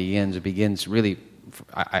philosophy begins. It begins really,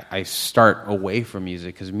 I start away from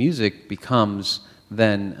music, because music becomes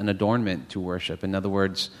then an adornment to worship. In other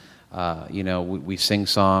words, we sing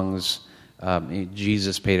songs.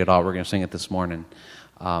 Jesus paid it all. We're going to sing it this morning.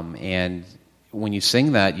 And when you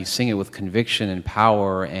sing that, you sing it with conviction and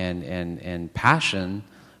power and passion,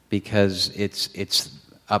 because it's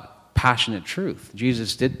a passionate truth.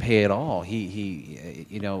 Jesus did pay it all.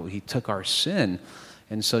 He took our sin.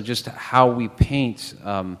 And so just how we paint,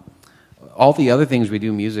 all the other things we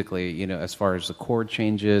do musically, as far as the chord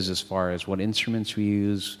changes, as far as what instruments we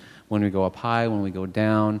use, when we go up high, when we go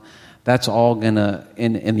down, that's all going to,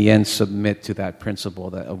 in the end, submit to that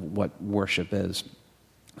principle of what worship is.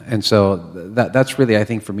 And so that's really, I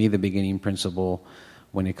think, for me, the beginning principle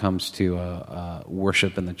when it comes to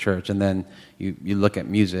worship in the church. And then you look at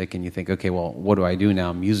music and you think, okay, well, what do I do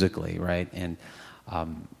now musically, right? And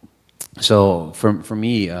so for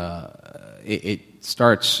me, it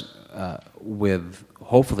starts with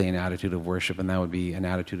hopefully an attitude of worship, and that would be an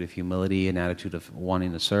attitude of humility, an attitude of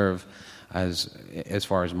wanting to serve as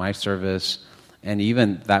far as my service. And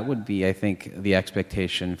even that would be, I think, the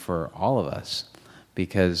expectation for all of us,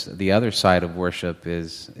 because the other side of worship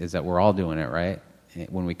is that we're all doing it, right?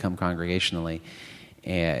 When we come congregationally.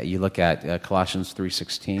 You look at Colossians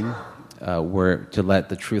 3:16, where to let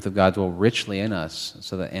the truth of God dwell richly in us,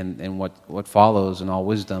 so that and what follows in all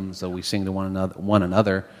wisdom, so we sing to one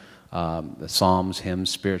another, the psalms, hymns,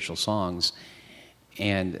 spiritual songs,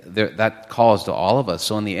 and that calls to all of us.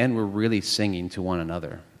 So in the end, we're really singing to one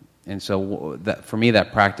another. And so for me,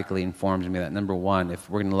 that practically informs me that, number one, if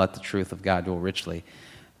we're going to let the truth of God dwell richly,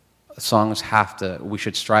 songs we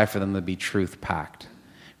should strive for them to be truth-packed.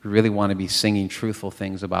 We really want to be singing truthful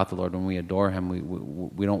things about the Lord when we adore Him.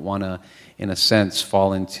 We don't want to, in a sense,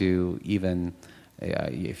 fall into even,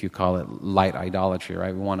 if you call it light idolatry,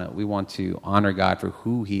 right? We want to honor God for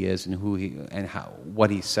who He is and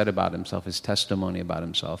what He said about Himself, His testimony about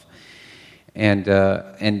Himself. And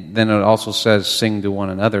then it also says sing to one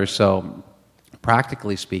another. So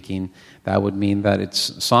practically speaking, that would mean that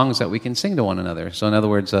it's songs that we can sing to one another. So in other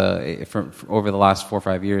words, for over the last 4 or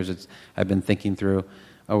 5 years, I've been thinking through,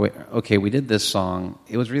 okay, we did this song.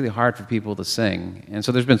 It was really hard for people to sing. And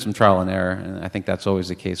so there's been some trial and error, and I think that's always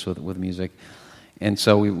the case with music. And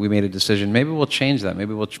so we made a decision. Maybe we'll change that.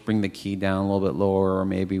 Maybe we'll bring the key down a little bit lower, or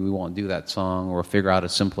maybe we won't do that song, or we'll figure out a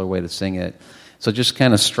simpler way to sing it. So just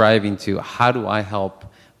kind of striving to, how do I help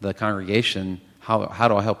the congregation, how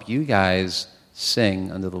do I help you guys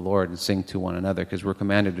sing unto the Lord and sing to one another? Because we're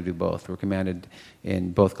commanded to do both. We're commanded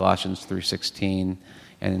in both Colossians 3:16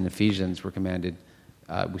 and in Ephesians, we're commanded,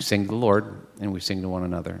 we sing to the Lord and we sing to one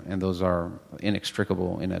another. And those are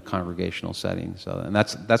inextricable in a congregational setting. And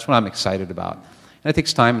that's what I'm excited about. And it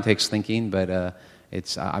takes time, it takes thinking, but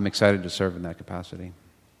I'm excited to serve in that capacity.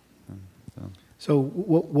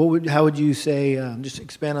 So how would you say, just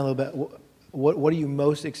expand a little bit, what are you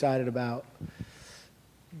most excited about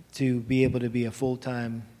to be able to be a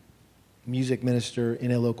full-time music minister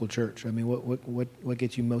in a local church? I mean, what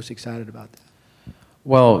gets you most excited about that?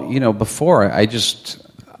 Well, before,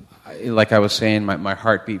 like I was saying, my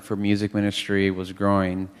heartbeat for music ministry was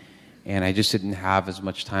growing, and I just didn't have as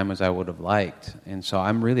much time as I would have liked. And so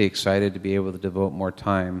I'm really excited to be able to devote more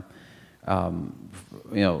time.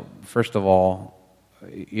 First of all,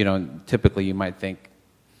 typically you might think,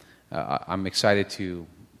 I'm excited to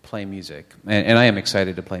play music. And I am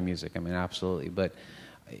excited to play music, I mean, absolutely. But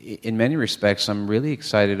in many respects, I'm really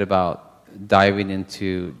excited about diving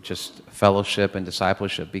into just fellowship and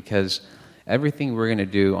discipleship, because everything we're going to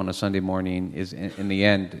do on a Sunday morning is, in the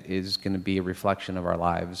end, is going to be a reflection of our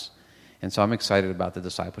lives. And so I'm excited about the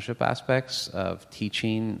discipleship aspects of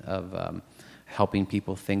teaching, of helping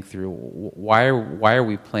people think through why are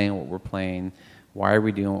we playing what we're playing, why are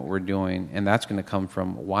we doing what we're doing, and that's going to come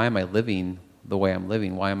from, why am I living the way I'm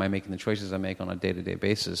living, why am I making the choices I make on a day-to-day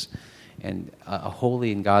basis. And a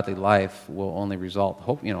holy and godly life will only result,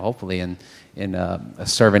 hopefully, in a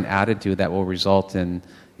servant attitude that will result in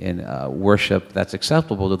worship that's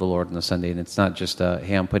acceptable to the Lord on a Sunday. And it's not just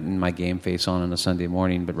hey, I'm putting my game face on a Sunday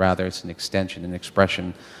morning, but rather it's an extension, an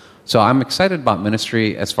expression. So I'm excited about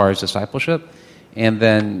ministry as far as discipleship, and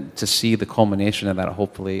then to see the culmination of that,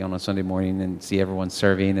 hopefully, on a Sunday morning, and see everyone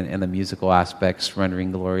serving, and the musical aspects,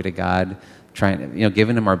 rendering glory to God,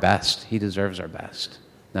 giving Him our best. He deserves our best,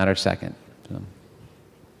 not our second. So.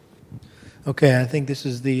 Okay, I think this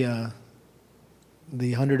is the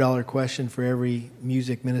 $100 question for every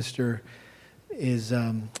music minister. Is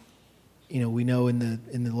we know in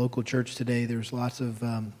the local church today, there's lots of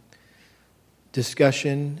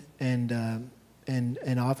discussion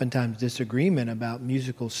and oftentimes disagreement about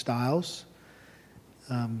musical styles.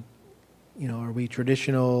 Are we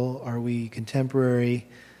traditional? Are we contemporary?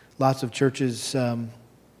 Lots of churches,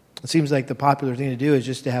 it seems like the popular thing to do is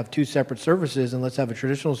just to have two separate services, and let's have a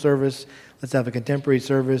traditional service, let's have a contemporary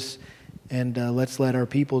service, and let's let our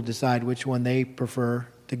people decide which one they prefer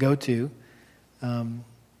to go to.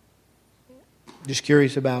 Just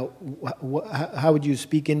curious about how would you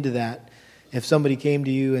speak into that if somebody came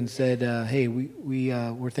to you and said, "Hey,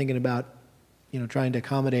 we're thinking about trying to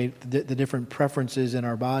accommodate the different preferences in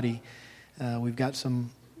our body. We've got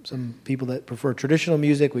some people that prefer traditional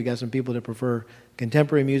music. We've got some people that prefer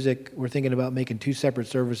contemporary music. We're thinking about making two separate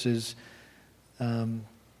services." So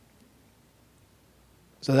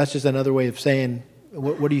that's just another way of saying,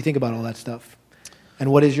 what do you think about all that stuff?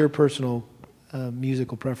 And what is your personal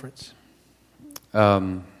musical preference?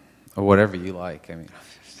 Or whatever you like. I mean,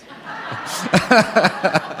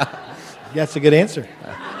 that's a good answer.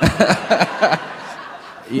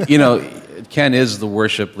 Ken is the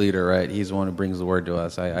worship leader, right? He's the one who brings the word to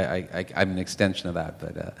us. I'm an extension of that,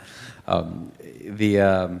 but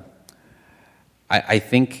I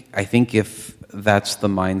think if that's the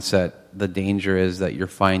mindset, the danger is that you're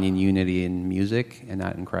finding unity in music and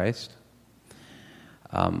not in Christ.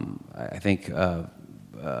 I think 1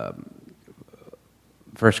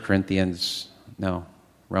 Corinthians, no,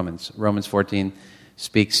 Romans 14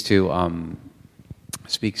 speaks to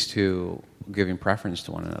giving preference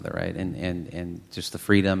to one another, right? And just the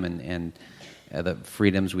freedom and the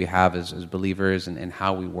freedoms we have as believers and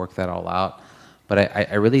how we work that all out. But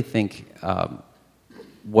I really think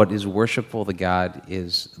what is worshipful to God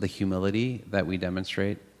is the humility that we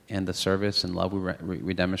demonstrate and the service and love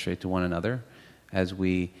we demonstrate to one another as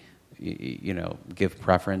we give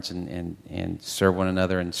preference and serve one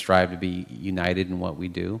another and strive to be united in what we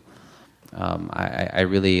do. I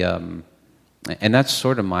really, and that's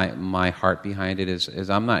sort of my heart behind it is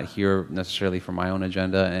I'm not here necessarily for my own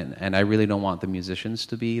agenda, and I really don't want the musicians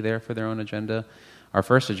to be there for their own agenda. Our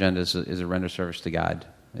first agenda is a render service to God.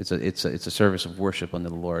 It's a service of worship unto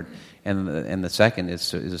the Lord, and the second is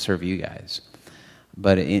to serve you guys.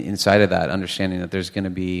 But inside of that, understanding that there's going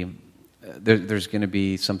to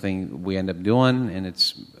be something we end up doing, and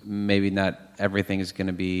it's maybe not everything is going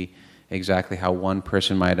to be exactly how one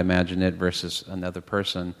person might imagine it versus another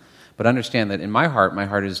person. But understand that in my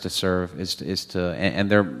heart is to serve, and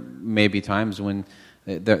there may be times when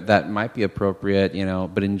that might be appropriate,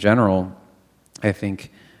 But in general, I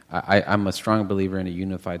think I'm a strong believer in a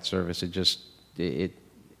unified service.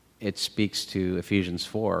 It speaks to Ephesians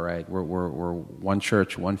 4, right? We're one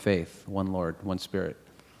church, one faith, one Lord, one Spirit.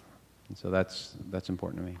 And so that's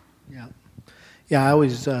important to me. Yeah. I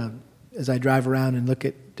always, as I drive around and look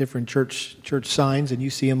at different church signs, and you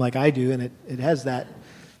see them like I do, and it has that,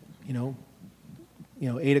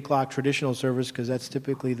 8 o'clock traditional service, because that's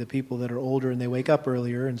typically the people that are older and they wake up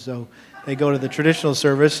earlier, and so they go to the traditional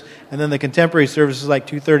service, and then the contemporary service is like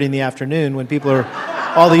 2:30 in the afternoon when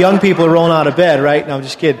all the young people are rolling out of bed, right? No, I'm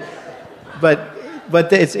just kidding. But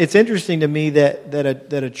it's interesting to me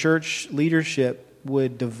that a church leadership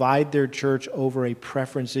would divide their church over a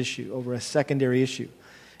preference issue, over a secondary issue,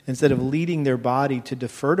 instead of leading their body to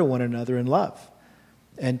defer to one another in love,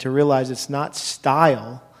 and to realize it's not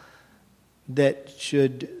style that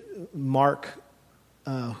should mark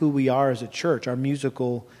who we are as a church. Our music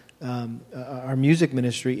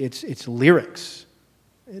ministry, it's lyrics.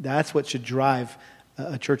 That's what should drive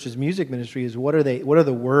a church's music ministry. Is what are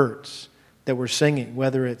the words that we're singing?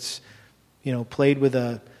 Whether it's played with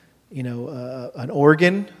an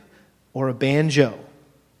organ or a banjo,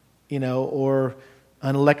 or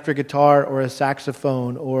an electric guitar or a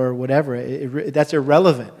saxophone or whatever. That's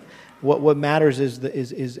irrelevant. What matters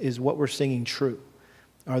is what we're singing true.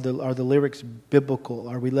 Are the lyrics biblical?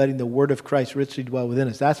 Are we letting the word of Christ richly dwell within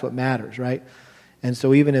us? That's what matters, right? And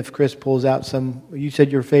so even if Chris pulls out you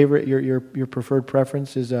said your favorite, your preferred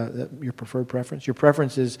preference is your preferred preference. Your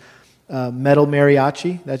preference is metal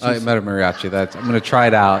mariachi. That's metal mariachi. I'm going to try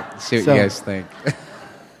it out. See what you guys think.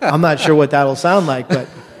 I'm not sure what that'll sound like, but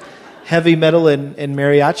heavy metal and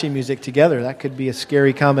mariachi music together, that could be a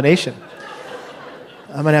scary combination.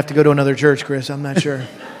 I'm going to have to go to another church, Chris. I'm not sure.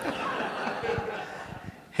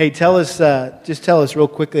 Hey, tell us real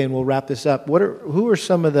quickly, and we'll wrap this up. Who are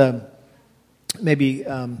some of the maybe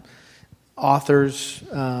authors,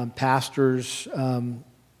 pastors,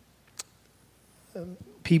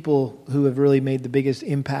 people who have really made the biggest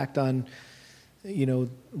impact on,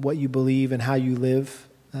 what you believe and how you live?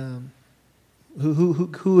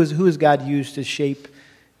 Who has God used to shape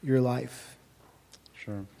your life?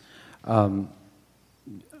 Sure.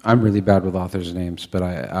 I'm really bad with authors' names, but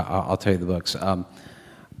I'll tell you the books.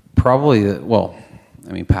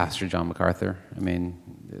 Pastor John MacArthur.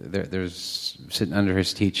 There's sitting under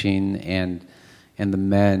his teaching, and the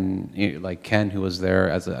men like Ken, who was there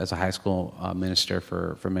as a high school minister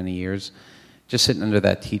for many years, just sitting under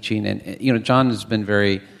that teaching. And John has been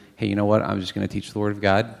very, hey, you know what? I'm just going to teach the Word of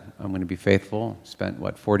God. I'm going to be faithful.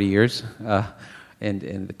 Spent 40 years, and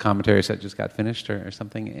the commentaries that just got finished or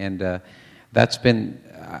something, and. That's been,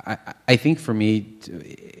 I think for me,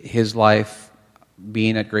 his life,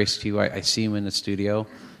 being at Grace 2, I see him in the studio.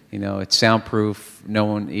 It's soundproof. No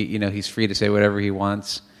one, he's free to say whatever he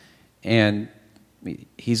wants. And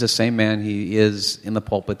he's the same man he is in the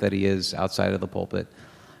pulpit that he is outside of the pulpit.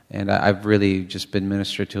 And I've really just been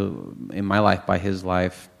ministered to in my life by his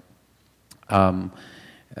life.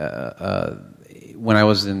 when I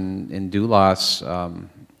was in Doulas,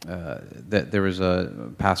 there was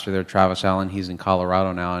a pastor there, Travis Allen. He's in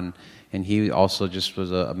Colorado now, and he also just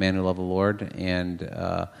was a man who loved the Lord, and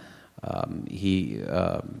he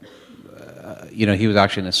was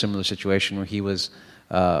actually in a similar situation where he was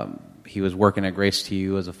working at Grace to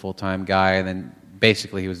You as a full-time guy, and then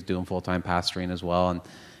basically he was doing full-time pastoring as well,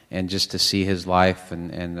 and just to see his life,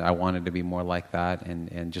 and I wanted to be more like that,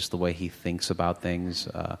 and just the way he thinks about things,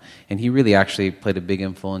 and he really actually played a big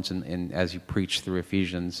influence in as he preached through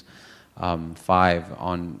Ephesians 5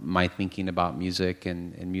 on my thinking about music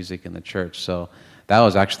and music in the church. So that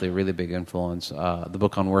was actually a really big influence. The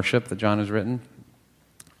book on worship that John has written.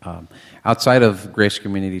 Outside of Grace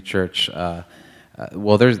Community Church,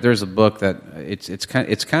 there's a book that it's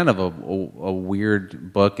kind of a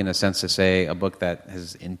weird book in a sense to say a book that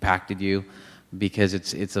has impacted you, because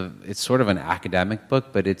it's sort of an academic book,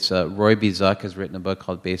 but it's Roy B. Zuck has written a book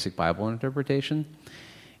called Basic Bible Interpretation,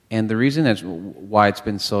 and the reason that's why it's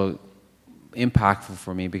been so impactful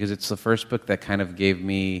for me, because it's the first book that kind of gave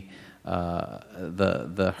me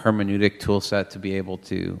the hermeneutic tool set to be able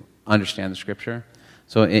to understand the Scripture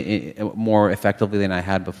so more effectively than I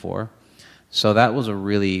had before. So that was a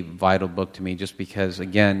really vital book to me, just because,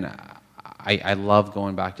 again, I love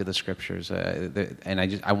going back to the Scriptures, and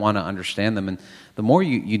I want to understand them. And the more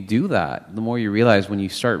you do that, the more you realize when you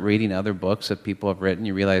start reading other books that people have written,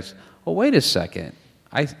 you realize, oh, wait a second,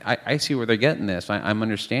 I see where they're getting this. I'm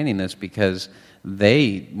understanding this because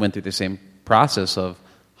they went through the same process of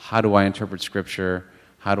how do I interpret Scripture,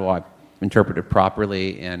 how do I interpret it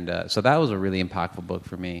properly, and so that was a really impactful book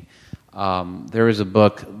for me. There was a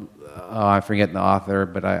book, I forget the author,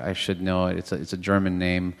 but I should know it. It's a German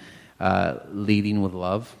name, Leading with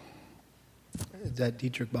Love. Is that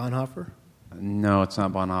Dietrich Bonhoeffer? No, it's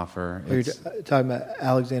not Bonhoeffer. Oh, you're talking about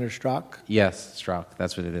Alexander Strauch? Yes, Strauch.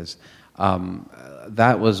 That's what it is.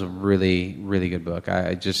 That was a really, really good book.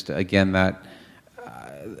 I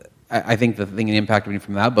think the thing that impacted me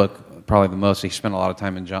from that book probably the most, he spent a lot of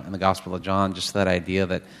time in the Gospel of John, just that idea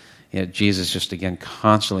that Jesus just, again,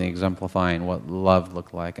 constantly exemplifying what love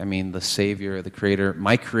looked like. I mean, the Savior, the Creator,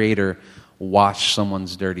 my Creator washed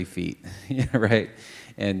someone's dirty feet, right?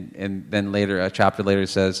 And then later, a chapter later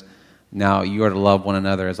says, now you are to love one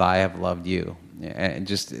another as I have loved you. And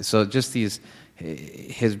just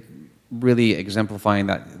his really exemplifying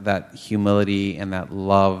that humility and that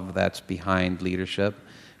love that's behind leadership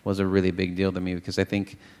was a really big deal to me, because I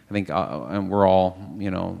think and we're all,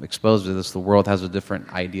 exposed to this. The world has a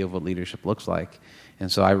different idea of what leadership looks like.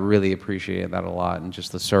 And so I really appreciated that a lot, and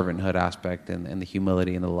just the servanthood aspect and the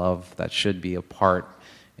humility and the love that should be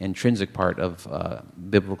intrinsic part of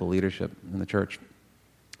biblical leadership in the church.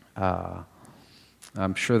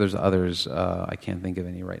 I'm sure there's others. I can't think of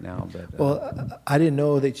any right now. But well, I didn't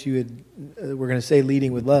know that you were going to say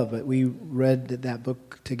Leading with Love, but we read that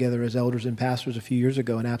book together as elders and pastors a few years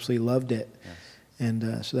ago and absolutely loved it. Yes.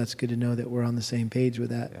 And so that's good to know that we're on the same page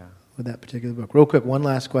with that. Yeah. With that particular book. Real quick, one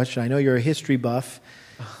last question. I know you're a history buff,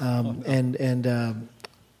 and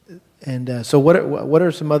so what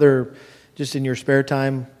are some other, just in your spare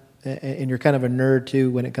time, and you're kind of a nerd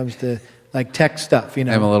too when it comes to like tech stuff, I'm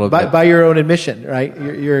a little bit. By your own admission, right?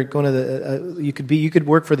 You're going to the you could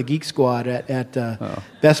work for the Geek Squad at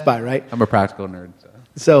Best Buy, right? I'm a practical nerd.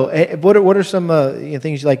 So what are some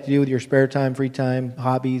things you like to do with your spare time, free time,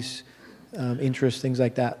 hobbies, interests, things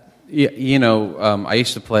like that? Yeah, I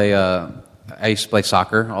used to play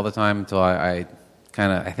soccer all the time until I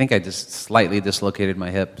think I just slightly dislocated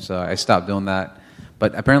my hip, so I stopped doing that.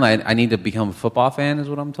 But apparently I need to become a football fan, is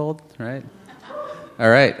what I'm told, right? All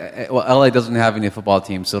right. Well, LA doesn't have any football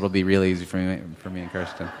teams, so it'll be really easy for me and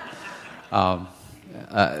Kirsten. So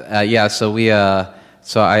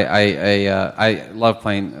I love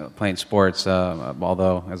playing sports.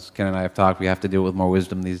 Although, as Ken and I have talked, we have to do it with more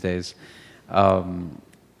wisdom these days.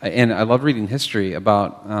 And I love reading history.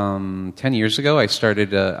 About 10 years ago, I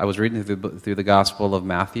was reading through the Gospel of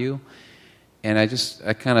Matthew, and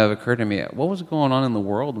it kind of occurred to me, what was going on in the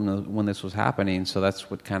world when this was happening? So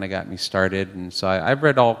that's what kind of got me started. And so I've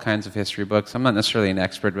read all kinds of history books. I'm not necessarily an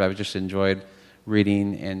expert, but I've just enjoyed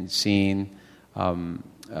reading and seeing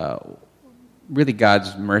really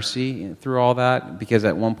God's mercy through all that, because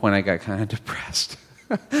at one point I got kind of depressed.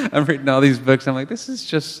 I'm reading all these books. I'm like, this is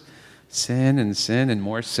just sin and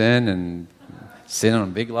more sin, and sin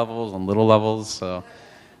on big levels, on little levels. So,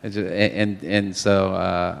 but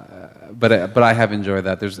I have enjoyed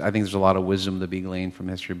that. I think there's a lot of wisdom to be gleaned from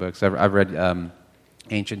history books. I've read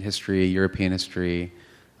ancient history, European history,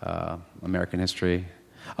 American history.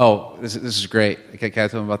 Oh, this is great. Can I tell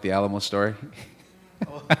them about the Alamo story?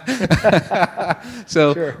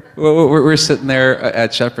 So Sure. we're sitting there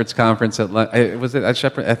at Shepherd's Conference. Was it at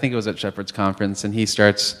Shepherd? I think it was at Shepherd's Conference, and he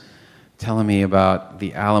starts telling me about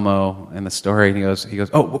the Alamo and the story. And he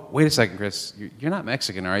goes, "Oh, wait a second, Chris. You're not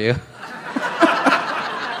Mexican, are you?"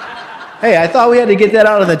 Hey, I thought we had to get that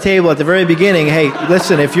out on the table at the very beginning. Hey,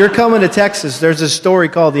 listen, if you're coming to Texas, there's a story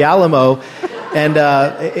called the Alamo, and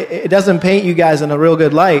it doesn't paint you guys in a real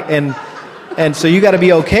good light, and so you got to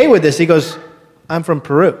be okay with this. He goes, "I'm from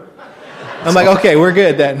Peru." I'm like, okay, we're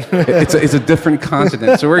good then. It's a different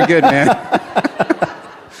continent, so we're good, man.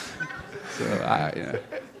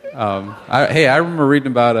 I remember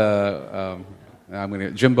reading about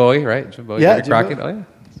Jim Bowie, right? Jim Bowie, Yeah, Crockett. Bowie. Oh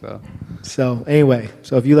yeah. So anyway,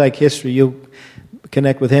 if you like history, you'll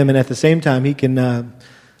connect with him, and at the same time, he can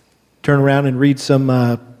turn around and read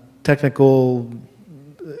some technical,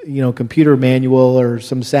 computer manual or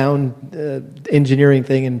some sound engineering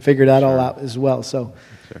thing and figure that all out as well. So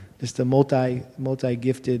just a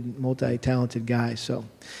multi-gifted, multi-talented guy. So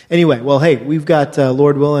anyway, well, hey, we've got,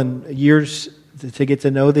 Lord willing, years to get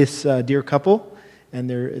to know this dear couple and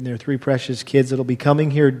their three precious kids that'll be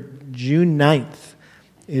coming here. June 9th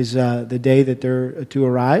is the day that they're to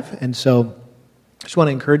arrive. And so I just want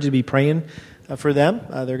to encourage you to be praying for them.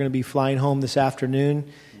 They're going to be flying home this afternoon,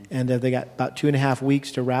 and they got about 2.5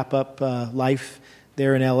 weeks to wrap up life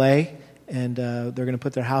there in L.A., and they're going to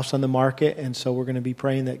put their house on the market. And so we're going to be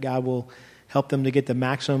praying that God will help them to get the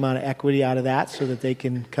maximum amount of equity out of that so that they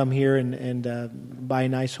can come here and buy a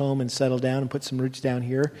nice home and settle down and put some roots down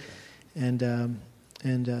here.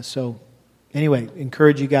 So anyway,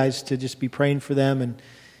 encourage you guys to just be praying for them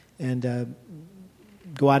and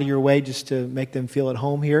go out of your way just to make them feel at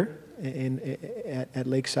home here at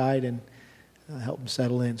Lakeside and help them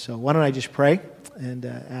settle in. So why don't I just pray and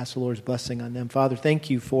ask the Lord's blessing on them. Father, thank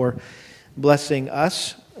you for blessing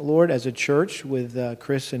us, Lord, as a church with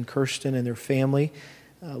Chris and Kirsten and their family.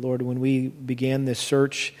 Lord, when we began this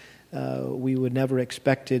search, we would never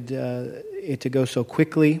expected it to go so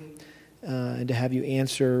quickly. And to have you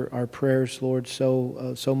answer our prayers, Lord,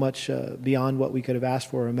 so much beyond what we could have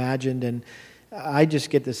asked for or imagined. And I just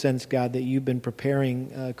get the sense, God, that you've been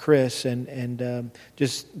preparing Chris and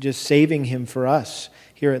just saving him for us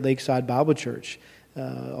here at Lakeside Bible Church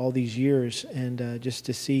all these years. And just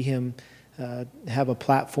to see him have a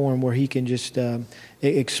platform where he can just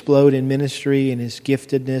explode in ministry, and his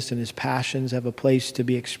giftedness and his passions have a place to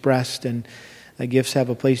be expressed, and gifts have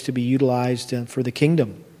a place to be utilized for the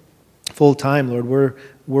kingdom. Full time, Lord,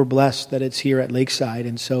 we're blessed that it's here at Lakeside,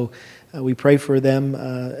 and so we pray for them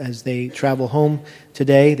as they travel home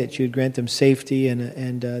today, that you would grant them safety,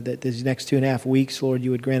 and that these next 2.5 weeks, Lord, you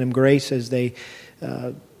would grant them grace as they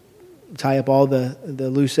tie up all the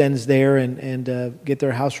loose ends there and get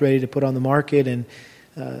their house ready to put on the market, and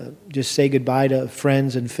just say goodbye to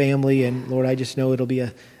friends and family. And Lord, I just know it'll be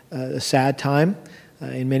a sad time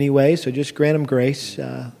in many ways, so just grant them grace,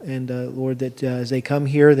 and Lord, that as they come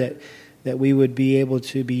here, that we would be able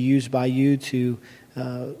to be used by you to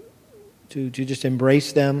just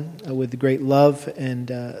embrace them with great love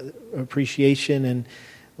and appreciation, and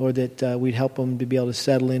Lord, that we'd help them to be able to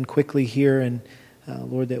settle in quickly here, and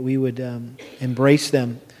Lord, that we would embrace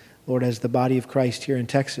them, Lord, as the body of Christ here in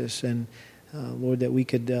Texas, and Lord, that we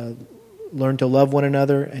could learn to love one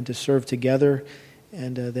another and to serve together,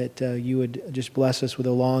 and that you would just bless us with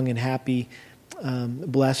a long and happy,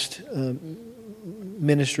 blessed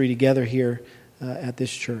ministry together here at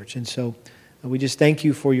this church. And so we just thank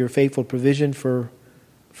you for your faithful provision for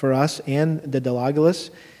us and the Del Aguilas,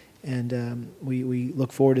 and we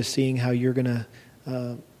look forward to seeing how you're going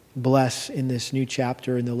to bless in this new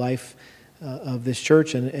chapter in the life of this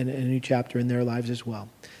church, and a new chapter in their lives as well.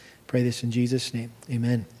 Pray this in Jesus' name.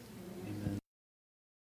 Amen.